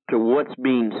to what's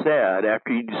being said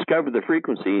after you discover the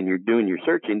frequency and you're doing your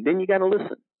searching. Then you got to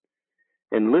listen.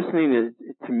 And listening,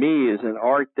 to me, is an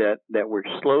art that we're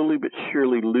slowly but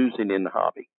surely losing in the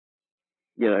hobby.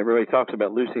 Everybody talks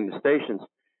about losing the stations.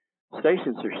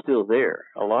 Stations are still there.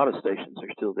 A lot of stations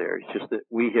are still there. It's just that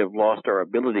we have lost our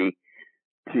ability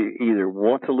to either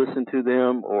want to listen to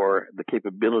them or the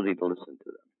capability to listen to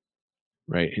them.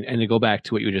 Right. And to go back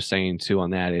to what you were just saying too on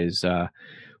that is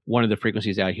one of the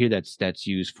frequencies out here that's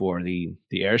used for the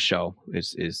air show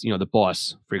is the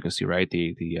boss frequency, right?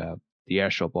 The air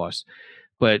show boss.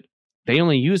 But they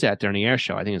only use that during the air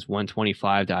show. I think it's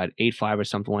 125.85 or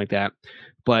something like that.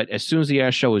 But as soon as the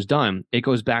air show is done, it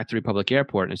goes back to Republic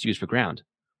Airport and it's used for ground.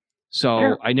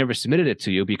 So I never submitted it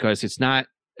to you because it's not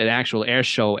an actual air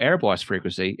show air boss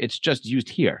frequency. It's just used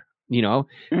here,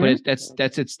 but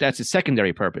that's its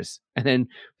secondary purpose. And then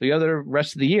the other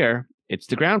rest of the year, it's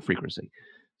the ground frequency.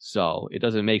 So it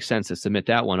doesn't make sense to submit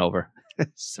that one over.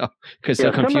 So because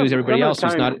they'll confuse everybody else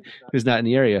who's not in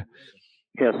the area.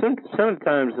 Yeah,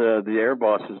 sometimes the air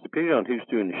bosses, depending on who's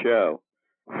doing the show,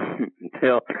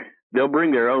 they'll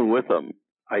bring their own with them.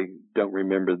 I don't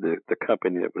remember the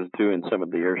company that was doing some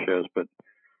of the air shows, but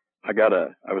I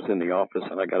was in the office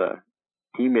and I got a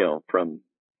email from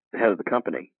the head of the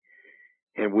company,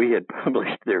 and we had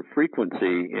published their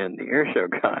frequency in the Airshow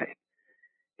Guide,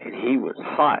 and he was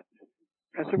hot.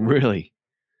 I said, Really?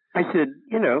 I said,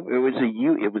 it was a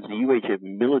UHF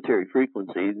military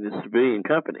frequency, the civilian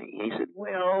company. He said,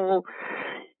 well,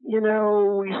 we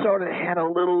sort of had a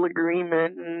little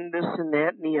agreement and this and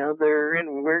that and the other,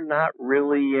 and we're not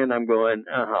really. And I'm going,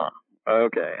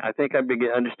 okay. I think I begin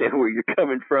to understand where you're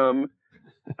coming from.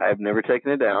 I've never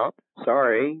taken it out.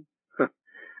 Sorry.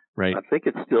 Right. I think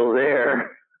it's still there.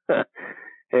 And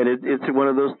it's one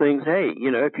of those things, hey,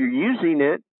 if you're using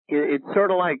it, it's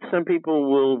sort of like some people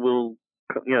will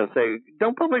say,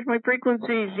 don't publish my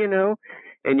frequencies,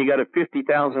 and you got a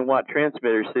 50,000 watt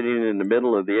transmitter sitting in the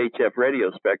middle of the HF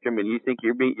radio spectrum, and you think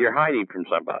you're hiding from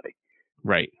somebody.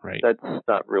 Right. That's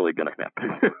not really going to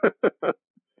happen.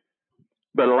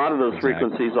 But a lot of those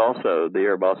frequencies also, the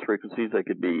AirBoss frequencies, they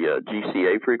could be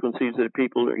GCA frequencies that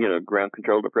people, ground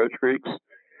controlled approach freaks.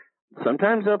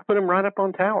 Sometimes they'll put them right up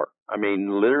on tower. I mean,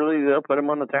 literally, they'll put them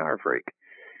on the tower freak.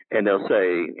 And they'll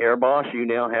say, AirBoss, you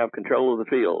now have control of the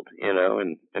field,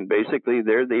 and basically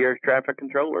they're the air traffic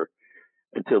controller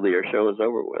until the air show is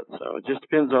over with. So it just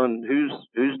depends on who's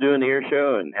doing the air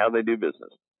show and how they do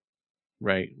business.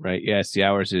 Right. Yes, the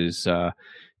hours is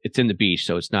it's in the beach,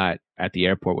 so it's not at the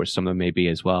airport where some of them may be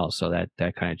as well. So that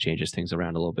kind of changes things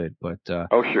around a little bit. But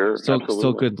sure,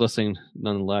 still good listening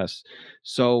nonetheless.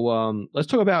 So let's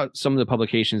talk about some of the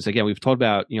publications. Again, we've talked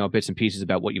about bits and pieces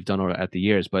about what you've done over at the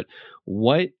years, but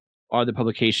what are the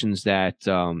publications that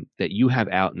you have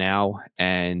out now,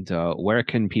 and where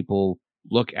can people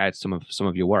look at some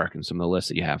of your work and some of the lists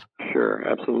that you have? Sure,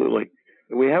 absolutely.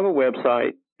 We have a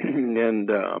website, and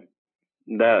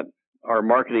that our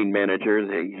marketing manager,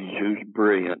 who's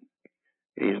brilliant,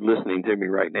 he's listening to me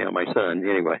right now, my son.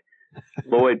 Anyway,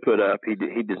 Lloyd put up. He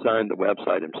designed the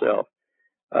website himself.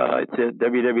 It's at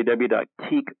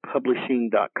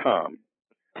www.teakpublishing.com.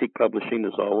 Teak Publishing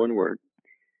is all one word.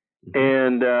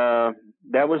 And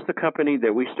that was the company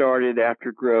that we started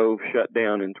after Grove shut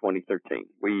down in 2013.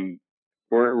 We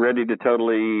weren't ready to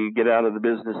totally get out of the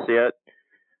business yet.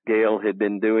 Gail had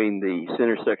been doing the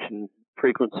center section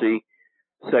frequency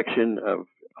section of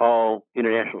all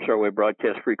international shortwave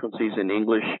broadcast frequencies in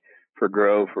English for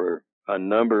Grove for a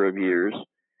number of years.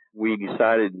 We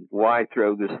decided, why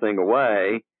throw this thing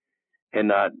away and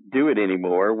not do it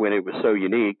anymore when it was so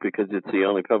unique, because it's the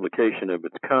only publication of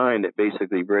its kind that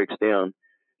basically breaks down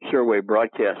shortwave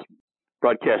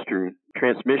broadcaster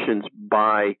transmissions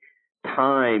by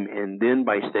time and then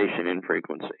by station and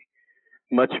frequency.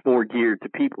 Much more geared to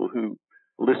people who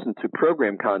listen to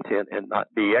program content and not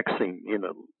BXing,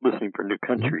 listening for new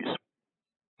countries.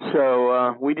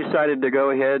 So we decided to go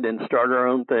ahead and start our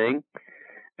own thing.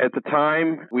 At the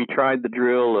time, we tried the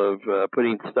drill of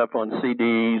putting stuff on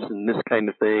CDs and this kind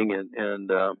of thing, and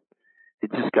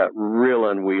it just got real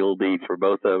unwieldy for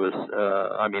both of us.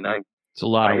 It's a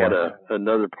lot of work. I had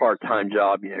another part-time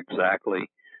job. Yeah, exactly.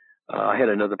 I had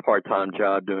another part-time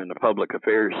job doing a public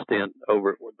affairs stint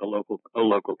over at the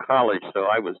local college, so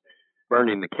I was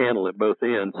burning the candle at both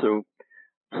ends. So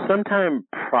sometime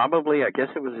probably, I guess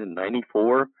it was in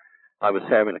 94, I was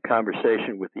having a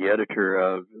conversation with the editor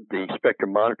of the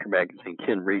Spectrum Monitor magazine,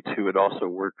 Ken Reitz, who had also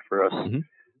worked for us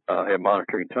at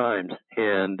Monitoring Times.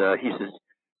 And he says,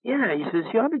 you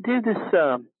ought to do this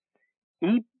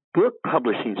e-book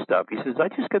publishing stuff. He says, I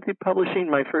just got through publishing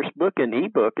my first book in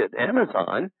e-book at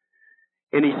Amazon.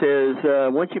 And he says,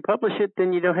 once you publish it,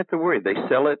 then you don't have to worry. They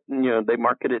sell it, and they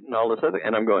market it and all this other.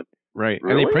 And I'm going, right.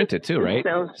 Really? And they print it too, right?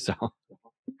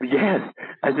 Yes.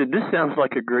 I said, this sounds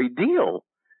like a great deal.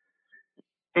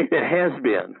 It has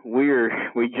been.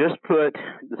 We just put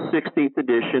the 16th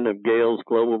edition of Gail's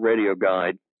Global Radio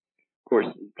Guide. Of course,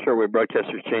 shortwave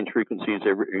broadcasters change frequencies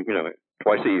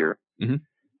twice a year.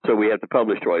 So we have to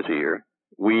publish twice a year.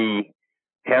 We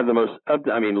have the most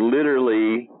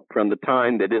literally from the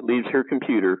time that it leaves her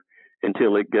computer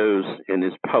until it goes and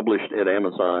is published at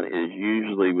Amazon is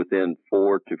usually within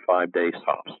 4 to 5 days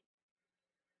tops.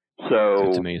 So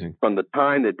that's amazing. From the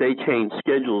time that they changed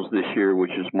schedules this year,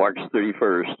 which is March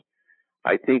 31st,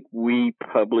 I think we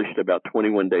published about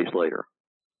 21 days later,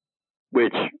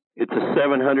 which it's a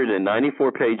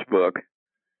 794-page book,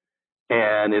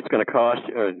 and it's going to cost,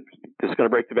 it's going to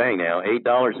break the bank now,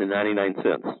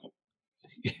 $8.99.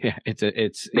 Yeah,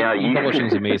 publishing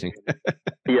is amazing.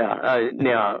 Yeah.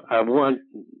 Now, I want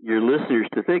your listeners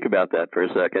to think about that for a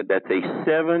second. That's a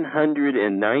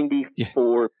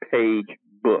 794-page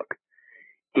book.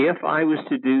 If I was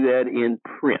to do that in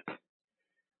print,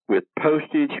 with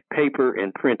postage, paper,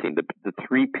 and printing, the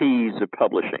 3 Ps of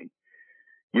publishing,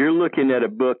 you're looking at a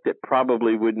book that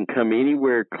probably wouldn't come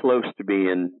anywhere close to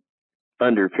being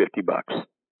under $50.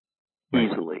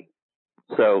 easily.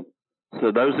 So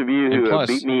those of you who have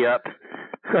beat me up,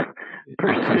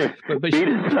 beat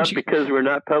us up because we're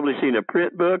not publishing a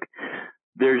print book,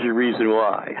 there's a reason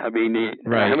why. I mean,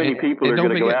 how many people are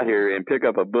going to go out here and pick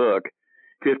up a book,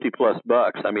 $50+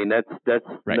 bucks? I mean, that's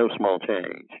no small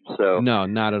change. So no,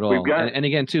 not at all. And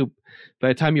again, too, by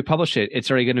the time you publish it,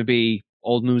 it's already going to be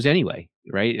old news anyway,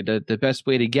 right? The best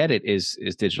way to get it is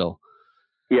digital.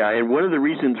 Yeah, and one of the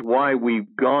reasons why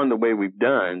we've gone the way we've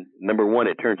done, number one,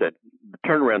 it turns out the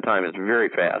turnaround time is very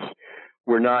fast.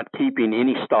 We're not keeping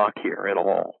any stock here at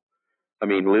all. I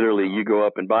mean, literally, you go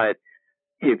up and buy it.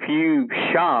 If you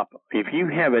shop, if you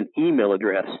have an email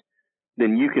address,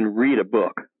 then you can read a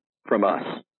book from us,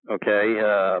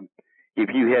 okay? If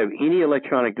you have any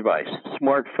electronic device,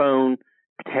 smartphone,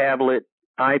 tablet,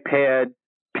 iPad,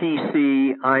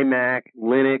 PC, iMac,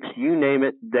 Linux, you name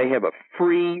it, they have a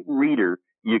free reader.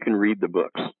 You can read the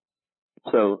books.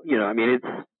 So, I mean,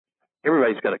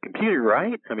 everybody's got a computer,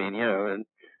 right? I mean, and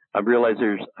I realize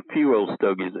there's a few old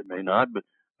stogies that may not, but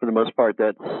for the most part,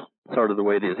 that's sort of the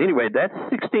way it is. Anyway, that's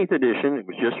 16th edition. It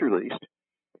was just released.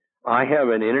 I have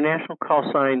an international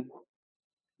call sign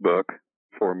book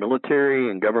for military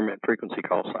and government frequency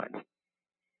call signs.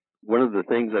 One of the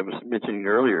things I was mentioning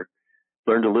earlier,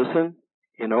 learn to listen.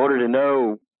 In order to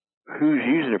know who's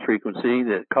using a frequency,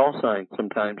 that call sign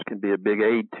sometimes can be a big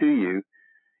aid to you.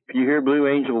 If you hear Blue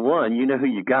Angel 1, you know who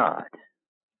you got.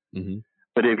 Mm-hmm.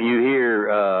 But if you hear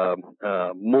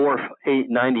Morph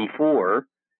 894,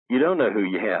 you don't know who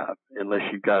you have unless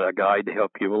you've got a guide to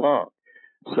help you along.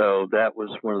 So that was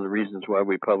one of the reasons why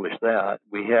we published that.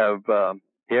 We have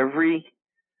every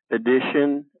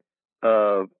edition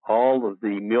of all of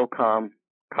the Milcom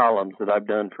columns that I've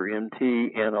done for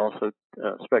MT and also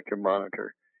Spectrum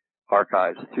Monitor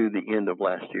archives through the end of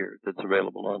last year. That's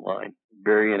available online.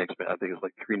 Very inexpensive. I think it's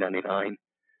like $3.99.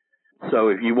 So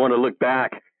if you want to look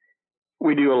back,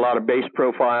 we do a lot of base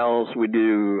profiles. We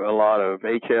do a lot of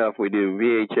HF. We do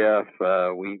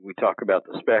VHF. We talk about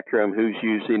the spectrum, who's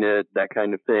using it, that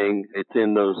kind of thing. It's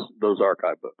in those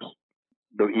archive books.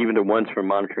 Though even the ones from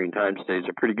Monitoring Time Stays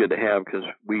are pretty good to have because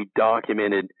we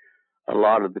documented a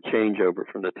lot of the changeover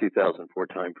from the 2004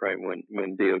 timeframe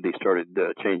when DoD started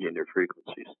changing their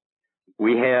frequencies.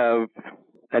 We have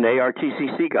an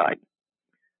ARTCC guide.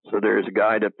 So there's a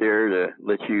guide up there to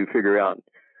let you figure out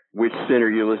which center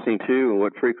you're listening to and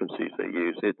what frequencies they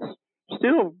use. It's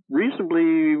still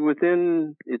reasonably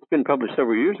within, it's been published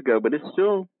several years ago, but it's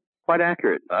still quite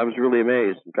accurate. I was really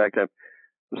amazed. In fact, I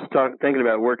was thinking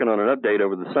about working on an update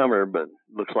over the summer, but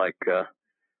looks like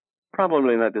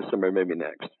probably not this summer, maybe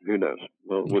next. Who knows?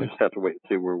 We'll just have to wait and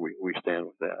see where we stand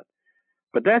with that.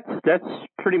 But that's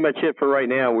pretty much it for right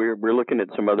now. We're looking at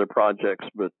some other projects,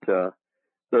 but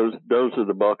those are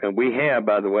the bulk. And we have,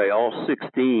 by the way, all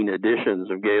 16 editions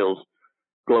of Gale's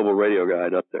Global Radio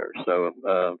Guide up there. So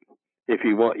if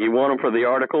you want them for the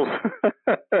articles,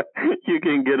 you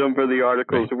can get them for the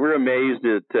articles. Right. We're amazed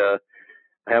at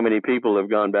how many people have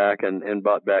gone back and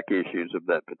bought back issues of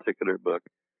that particular book.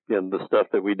 And the stuff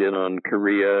that we did on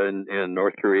Korea and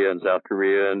North Korea and South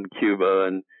Korea and Cuba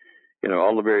and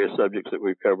all the various subjects that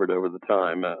we've covered over the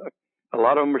time. A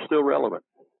lot of them are still relevant.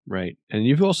 Right. And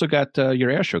you've also got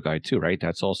your Airshow Guide too, right?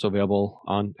 That's also available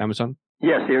on Amazon?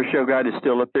 Yes, the Airshow Guide is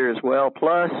still up there as well.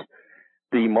 Plus,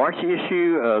 the March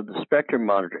issue of the Spectrum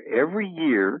Monitor. Every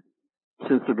year,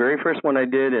 since the very first one I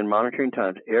did in Monitoring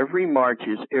Times, every March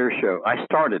is Airshow. I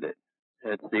started it.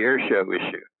 It's the Airshow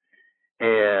issue.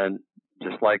 And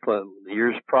just like the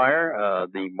years prior,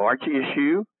 the March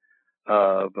issue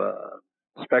of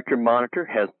Spectrum Monitor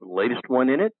has the latest one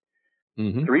in it.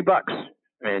 $3.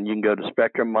 And you can go to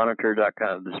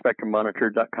spectrummonitor.com,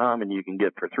 thespectrummonitor.com, and you can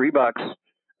get for $3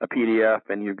 a PDF,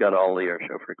 and you've got all the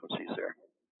Airshow frequencies there.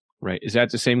 Right. Is that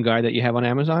the same guide that you have on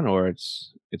Amazon, or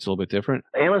it's a little bit different?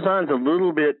 Amazon's a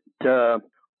little bit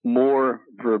more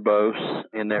verbose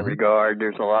in that regard.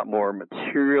 There's a lot more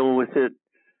material with it,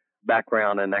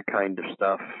 background and that kind of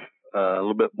stuff. A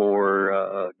little bit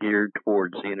more geared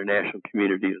towards the international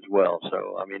community as well.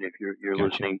 So, I mean, if you're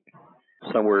listening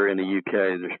somewhere in the UK,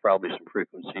 there's probably some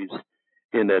frequencies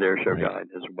in that Airshow Guide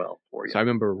as well for you. So I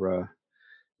remember,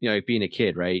 being a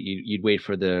kid, right? You'd wait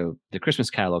for the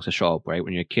Christmas catalogs to show up, right?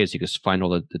 When you're kids, you could find all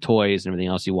the toys and everything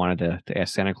else you wanted to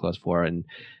ask Santa Claus for. And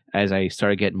as I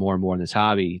started getting more and more in this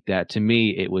hobby, that to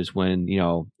me, it was when,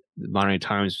 the Monterey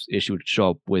Times issue would show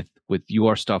up with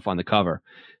your stuff on the cover.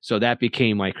 So that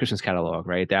became my Christmas catalog,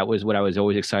 right? That was what I was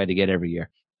always excited to get every year.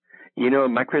 You know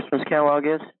what my Christmas catalog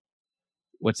is?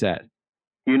 What's that?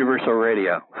 Universal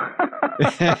Radio.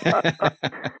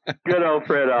 Good old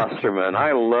Fred Osterman.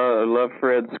 I love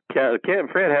Fred's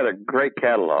Fred had a great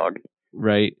catalog.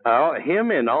 Right.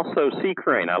 Him and also C.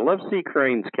 Crane. I love C.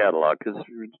 Crane's catalog because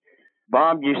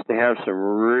Bob used to have some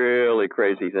really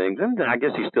crazy things, and I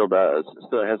guess he still does.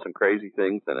 Still has some crazy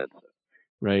things in it.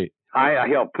 Right. I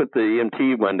helped put the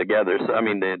EMT one together. So I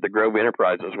mean, the Grove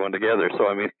Enterprises one together. So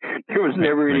I mean, there was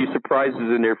never any surprises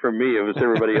in there for me. It was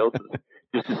everybody else's,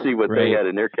 just to see what they had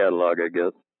in their catalog, I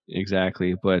guess.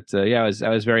 Exactly. But yeah, I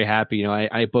was very happy. You know,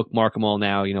 I bookmark them all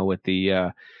now. You know, with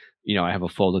the you know, I have a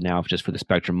folder now just for the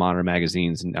Spectrum Monitor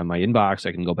magazines and on my inbox.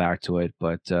 I can go back to it.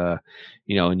 But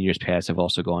you know, in years past, I've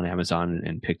also gone on Amazon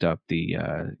and picked up the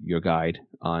your guide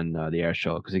on the air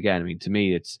show because again, I mean, to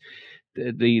me, it's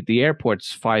the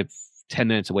airport's 5-10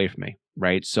 minutes away from me,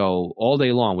 right? So all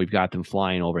day long we've got them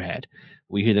flying overhead.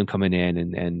 We hear them coming in,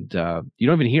 and you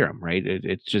don't even hear them, right?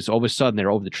 It's just all of a sudden they're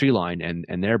over the tree line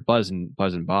and they're buzzing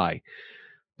by.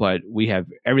 But we have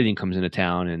everything comes into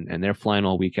town, and they're flying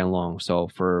all weekend long. So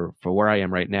for where I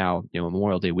am right now, you know,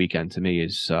 Memorial Day weekend to me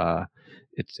is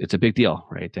it's a big deal,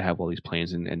 right? To have all these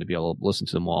planes and to be able to listen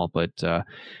to them all. But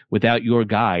without your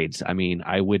guides, I mean,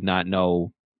 I would not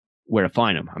know where to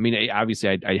find them. I mean, obviously,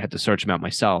 I had to search them out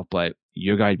myself, but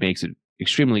your guide makes it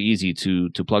extremely easy to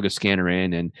plug a scanner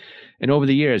in. And over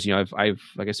the years, you know, I've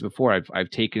like I said before, I've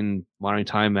taken Monitoring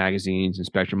Time magazines and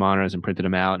Spectrum monitors and printed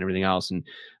them out and everything else, and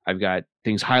I've got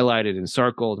things highlighted and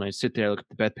circled, and I sit there, look at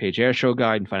the Bethpage Air Show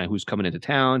guide and find out who's coming into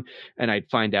town, and I'd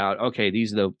find out, okay,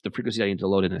 these are the frequencies I need to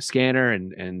load in a scanner,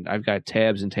 and I've got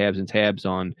tabs and tabs and tabs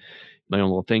on my own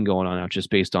little thing going on now, just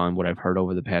based on what I've heard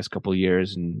over the past couple of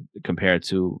years and compared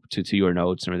to your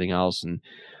notes and everything else, and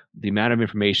the amount of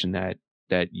information that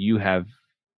you have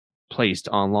placed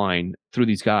online through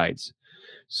these guides.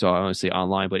 So I want to say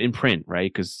online, but in print,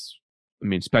 right? Because I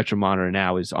mean, Spectrum Monitor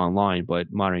now is online, but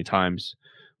Monitoring Times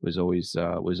was always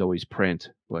print.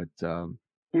 But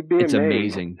You'd be it's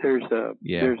amazed. amazing. There's a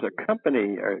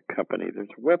company. There's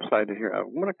a website here. I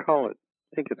want to call it.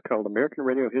 I think it's called American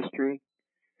Radio History.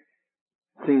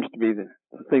 Seems to be the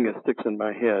thing that sticks in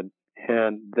my head,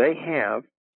 and they have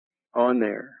on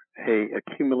there a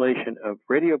accumulation of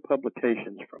radio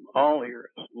publications from all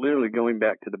eras, literally going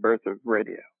back to the birth of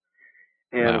radio.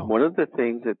 And one of the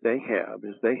things that they have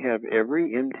is they have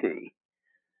every MT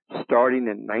starting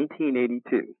in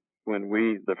 1982 when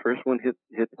the first one hit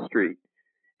the street.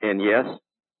 And yes,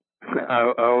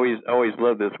 I always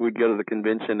love this. We'd go to the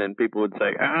convention and people would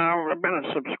say, "Oh, I've been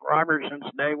a subscriber since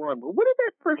day one." But what did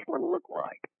that first one look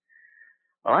like?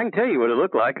 Well, I can tell you what it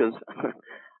looked like because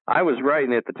I was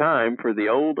writing at the time for the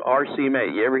old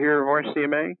RCMA. You ever hear of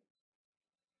RCMA?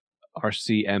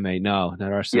 RCMA, no,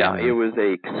 not RCMA. Yeah, it was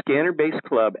a scanner-based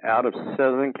club out of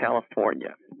Southern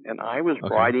California, and I was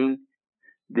writing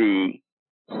the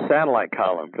satellite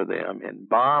column for them, and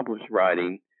Bob was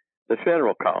writing the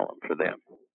federal column for them.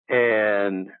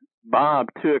 And Bob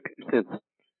took, since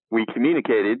we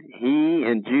communicated, he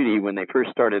and Judy, when they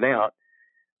first started out,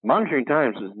 Monitoring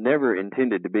Times was never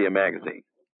intended to be a magazine.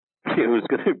 It was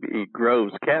going to be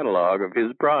Grove's catalog of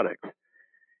his products.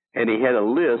 And he had a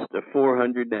list of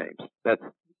 400 names.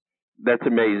 That's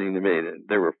amazing to me.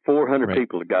 There were 400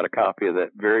 people that got a copy of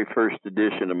that very first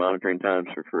edition of Monitoring Times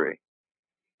for free.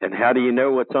 And how do you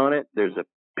know what's on it? There's a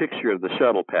picture of the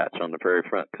shuttle patch on the very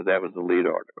front because that was the lead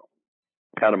article.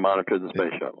 How to monitor the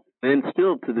space shuttle. And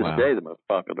still to this day, the most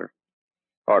popular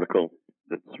article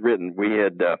that's written. We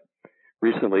had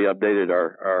recently updated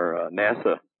our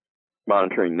NASA,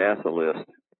 monitoring NASA list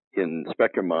in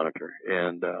Spectrum Monitor,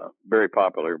 and very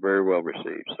popular, very well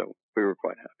received. So we were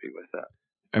quite happy with that.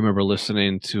 I remember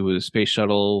listening to the space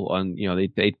shuttle on, you know,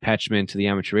 they'd patch them into the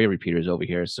amateur radio repeaters over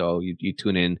here. So you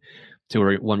tune in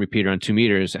to one repeater on 2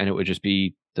 meters and it would just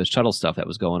be the shuttle stuff that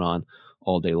was going on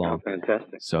all day long. Oh,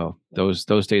 fantastic. So those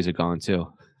days are gone too.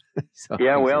 So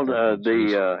yeah, well,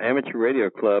 the Amateur Radio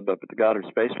Club up at the Goddard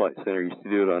Space Flight Center used to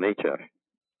do it on HF.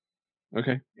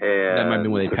 Okay. And that might be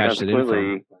where they patched it in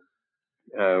from.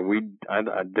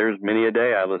 There's many a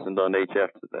day I listened on HF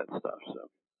to that stuff. So.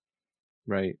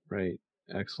 Right.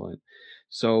 Excellent.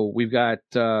 So we've got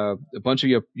a bunch of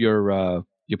your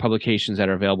publications that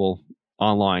are available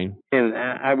online. And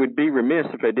I would be remiss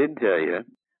if I didn't tell you,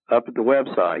 up at the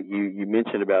website, you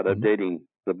mentioned about updating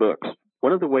the books.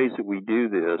 One of the ways that we do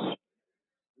this,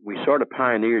 we sort of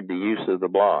pioneered the use of the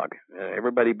blog.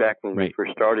 Everybody back when we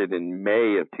first started in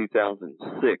May of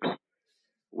 2006,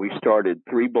 we started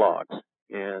 3 blogs.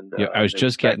 And I was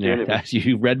just getting there.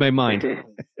 You read my mind. It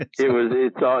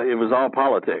was all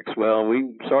politics. Well,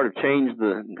 we sort of changed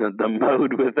the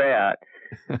mode with that,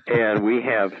 and we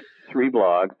have 3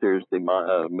 blogs. There's the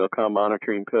Milcom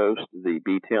Monitoring Post, the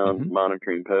B-Town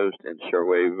Monitoring Post, and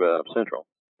Shortwave Central,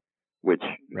 which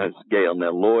has Gail.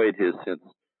 Now Lloyd has since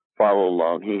followed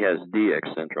along. He has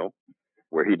DX Central,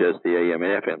 where he does the AM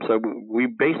and FM. So we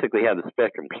basically have the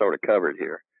spectrum sort of covered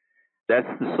here. That's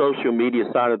the social media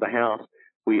side of the house.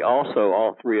 We also,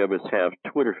 all three of us, have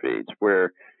Twitter feeds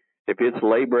where if it's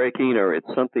late breaking or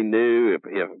it's something new,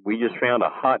 if we just found a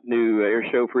hot new air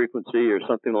show frequency or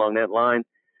something along that line,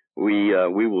 we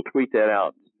will tweet that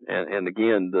out. And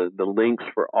again, the links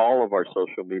for all of our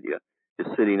social media is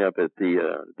sitting up at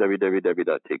the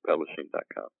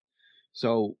www.teakpublishing.com.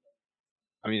 So,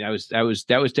 I mean, that was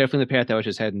definitely the path I was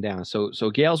just heading down. So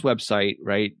Gail's website,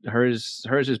 right? Hers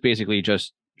is basically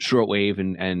just shortwave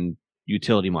and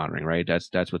utility monitoring, right?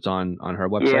 That's what's on her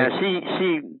website. Yeah,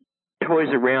 she toys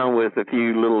around with a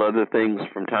few little other things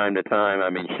from time to time. I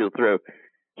mean,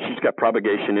 she's got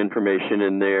propagation information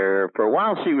in there. For a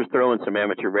while, she was throwing some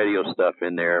amateur radio stuff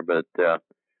in there, but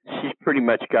she's pretty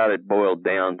much got it boiled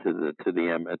down to the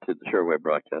shortwave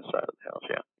broadcast side of the house.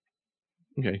 Yeah.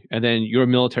 Okay, and then your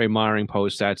military monitoring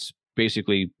post, that's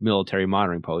basically military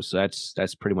monitoring post. So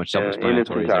that's pretty much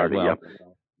self-explanatory as well.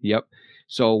 Yep.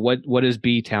 So what does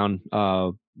B-Town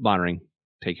monitoring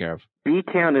take care of?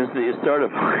 B-Town is sort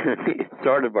of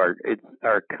it's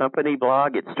our company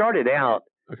blog. It started out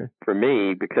for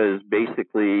me because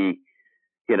basically,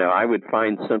 I would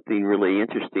find something really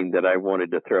interesting that I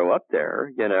wanted to throw up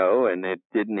there, and it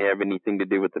didn't have anything to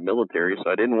do with the military, so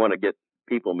I didn't want to get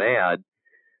people mad.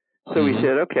 So we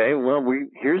said, okay, well,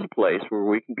 here's a place where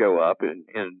we can go up, and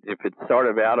if it's sort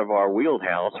of out of our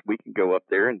wheelhouse, we can go up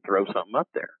there and throw something up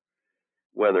there.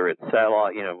 Whether it's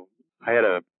satellite, I had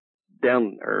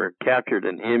captured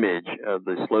an image of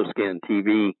the slow scan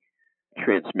TV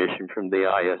transmission from the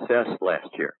ISS last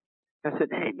year. I said,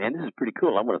 hey, man, this is pretty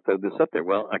cool. I want to throw this up there.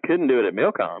 Well, I couldn't do it at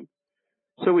Milcom,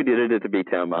 so we did it at the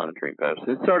B-Town monitoring post.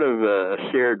 It's sort of a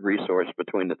shared resource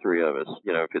between the three of us.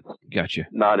 If it's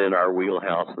not in our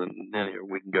wheelhouse, then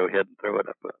we can go ahead and throw it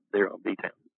up there on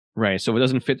B-Town. Right. So if it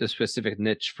doesn't fit the specific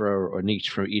niche for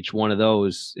each one of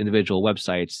those individual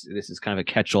websites, this is kind of a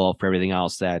catch-all for everything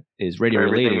else that is radio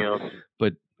related.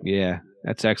 But yeah,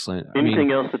 that's excellent.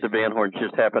 Anything else that the Van Horn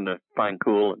just happened to find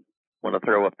cool and want to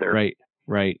throw up there. Right.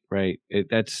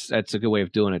 That's a good way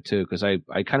of doing it too, because I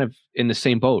kind of in the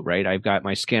same boat, right? I've got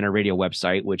my Scanner Radio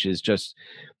website, which is just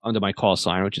under my call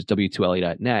sign, which is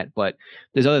w2le.net, but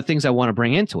there's other things I want to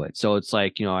bring into it. So it's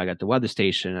like, I got the weather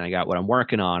station, and I got what I'm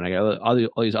working on, I got all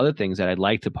these other things that I'd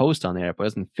like to post on there, but it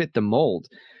doesn't fit the mold.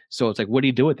 So it's like, what do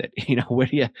you do with it?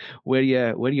 Where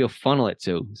do you funnel it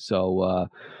to? So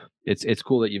it's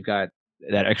cool that you've got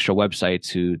that extra website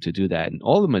to do that, and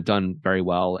all of them are done very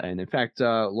well. And in fact,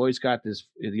 Lloyd's got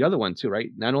the other one too, right?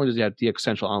 Not only does he have DX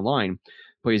Central Online,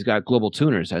 but he's got Global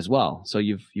Tuners as well. So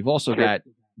you've also got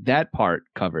that part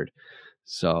covered.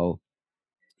 So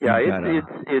yeah,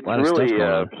 it's really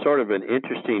sort of an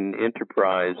interesting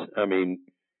enterprise. I mean,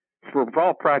 for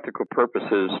all practical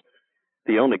purposes,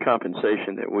 the only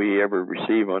compensation that we ever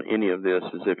receive on any of this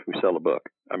is if we sell a book.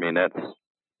 I mean, that's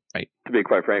right. To be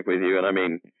quite frank with you, and I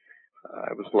mean,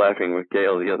 I was laughing with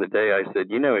Gail the other day. I said,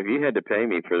 if you had to pay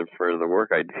me for the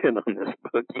work I did on this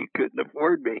book, you couldn't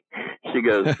afford me. She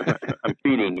goes, I'm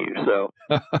feeding you. So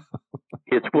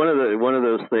it's one of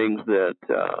those things that,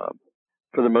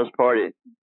 for the most part,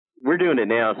 we're doing it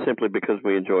now simply because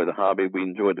we enjoy the hobby. We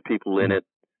enjoy the people in it,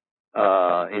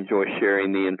 enjoy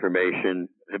sharing the information.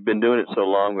 Have been doing it so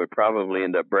long, we'd probably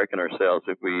end up breaking ourselves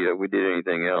if we did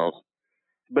anything else.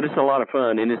 But it's a lot of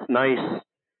fun, and it's nice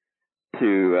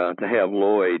to have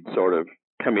Lloyd sort of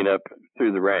coming up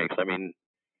through the ranks. I mean,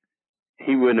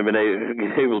 he wouldn't have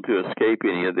been able to escape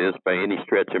any of this by any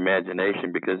stretch of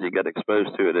imagination because he got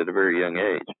exposed to it at a very young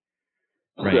age.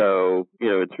 Right. So,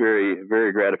 it's very,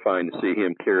 very gratifying to see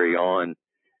him carry on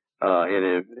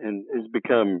and has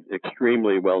become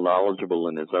extremely well knowledgeable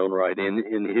in his own right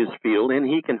in his field, and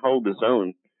he can hold his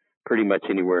own pretty much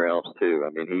anywhere else too. I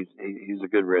mean, he's a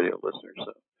good radio listener.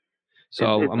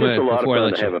 So it's a lot of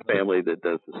fun to have a family that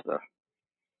does this stuff.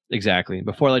 Exactly.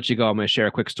 Before I let you go, I'm going to share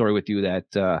a quick story with you that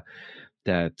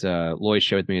Lloyd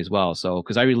shared with me as well. So,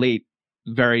 because I relate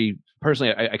very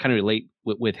personally, I kind of relate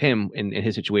with him in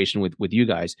his situation with you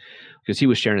guys, because he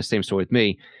was sharing the same story with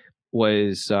me.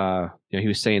 Was he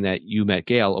was saying that you met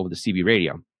Gail over the CB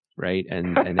radio, right?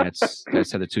 And that's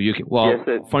how the two you can. Well,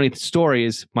 yes, funny story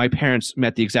is my parents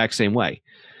met the exact same way.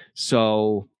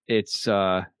 So it's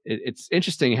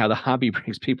interesting how the hobby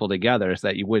brings people together, so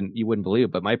that you wouldn't believe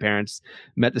it. But my parents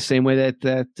met the same way that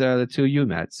the two of you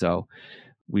met. So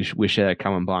we share that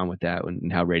common bond with that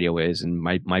and how radio is. And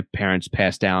my parents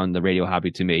passed down the radio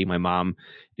hobby to me. My mom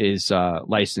is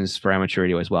licensed for amateur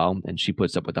radio as well, and she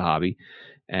puts up with the hobby.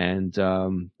 And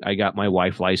I got my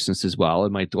wife licensed as well,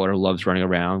 and my daughter loves running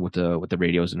around with the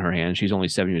radios in her hand. She's only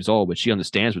 7 years old, but she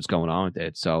understands what's going on with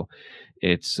it. So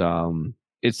it's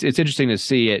interesting to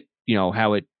see it,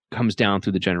 how it comes down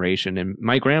through the generation. And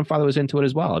my grandfather was into it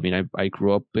as well. I mean, I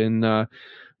grew up in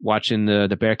watching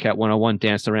the Bearcat 101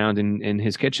 dance around in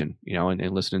his kitchen,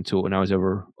 and listening to it when I was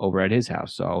over at his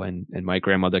house. So, and my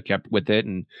grandmother kept with it,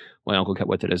 and my uncle kept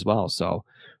with it as well. So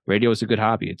radio is a good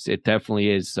hobby. It definitely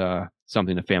is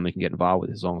something the family can get involved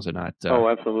with, as long as they're not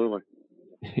absolutely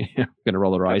going to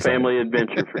roll their eyes. A family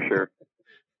adventure for sure.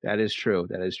 That is true.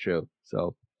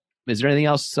 So is there anything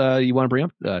else you want to bring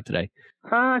up today?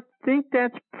 I think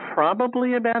that's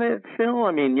probably about it, Phil.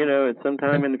 I mean, at some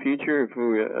time in the future, if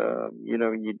we,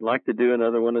 you'd like to do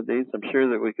another one of these, I'm sure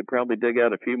that we could probably dig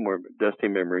out a few more dusty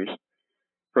memories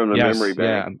from the memory bank.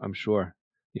 Yeah, I'm sure.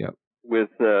 Yeah. With,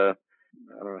 I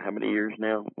don't know how many years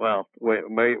now. Wow,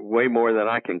 way more than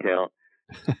I can count.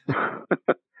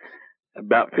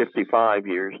 About 55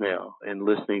 years now in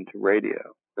listening to radio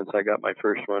since I got my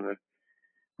first one,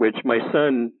 which my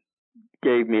son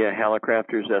gave me a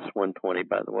Hallicrafters S120,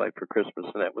 by the way, for Christmas,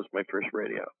 and that was my first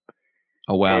radio.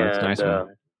 Oh, wow, that's nice.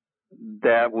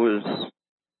 That was,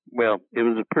 it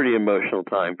was a pretty emotional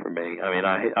time for me. I mean,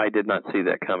 I did not see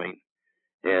that coming,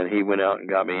 and he went out and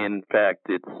got me. In fact,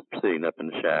 it's sitting up in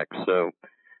the shack, so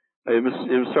it was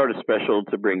sort of special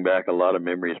to bring back a lot of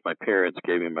memories. My parents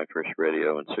gave me my first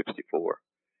radio in '64,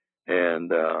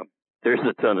 and there's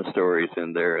a ton of stories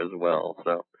in there as well.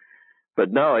 So. But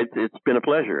no, it's been a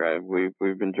pleasure.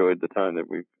 We've enjoyed the time that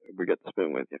we got to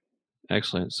spend with you.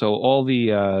 Excellent. So all the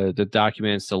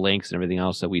documents, the links, and everything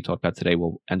else that we talked about today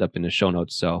will end up in the show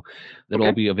notes. So it'll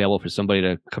all be available for somebody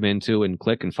to come into and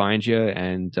click and find you.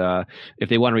 And if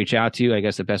they want to reach out to you, I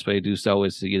guess the best way to do so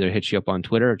is to either hit you up on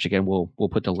Twitter, which again we'll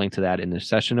put the link to that in the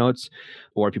session notes.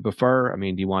 Or if you prefer, I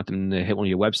mean, do you want them to hit one of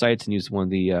your websites and use one of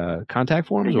the contact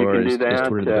forms? You or can do is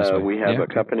Twitter the best way? We have a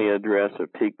company address of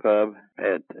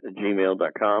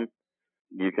teakpub@gmail.com.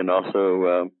 You can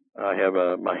also I have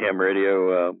my ham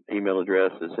radio email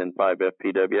address is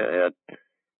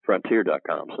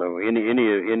n5fpw@frontier.com. So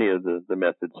any of the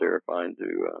methods there are fine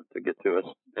to get to us,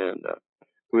 and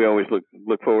we always look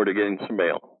forward to getting some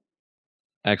mail.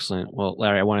 Excellent. Well,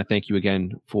 Larry, I want to thank you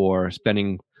again for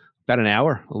spending about an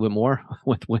hour, a little bit more,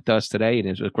 with us today. And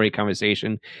it was a great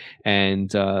conversation.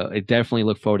 And I definitely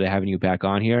look forward to having you back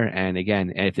on here. And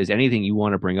again, if there's anything you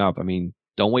want to bring up, I mean,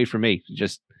 don't wait for me.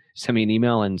 Just send me an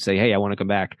email and say, hey, I want to come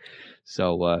back.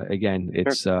 So again,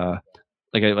 it's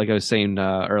like I was saying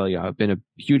earlier, I've been a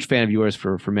huge fan of yours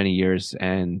for many years,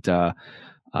 and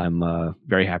I'm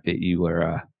very happy that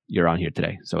you're on here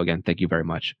today. So again, thank you very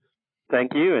much.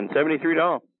 Thank you, and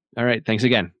 $73. All right, thanks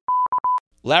again.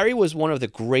 Larry was one of the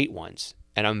great ones,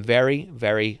 and I'm very,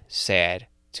 very sad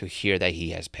to hear that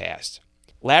he has passed.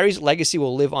 Larry's legacy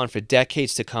will live on for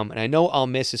decades to come, and I know I'll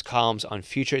miss his columns on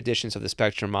future editions of the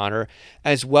Spectrum Monitor,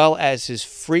 as well as his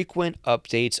frequent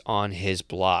updates on his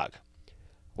blog.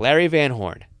 Larry Van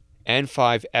Horn,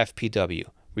 N5FPW,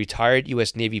 retired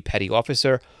U.S. Navy Petty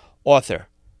Officer, author,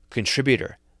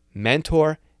 contributor,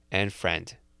 mentor, and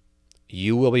friend.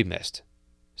 You will be missed.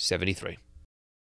 73.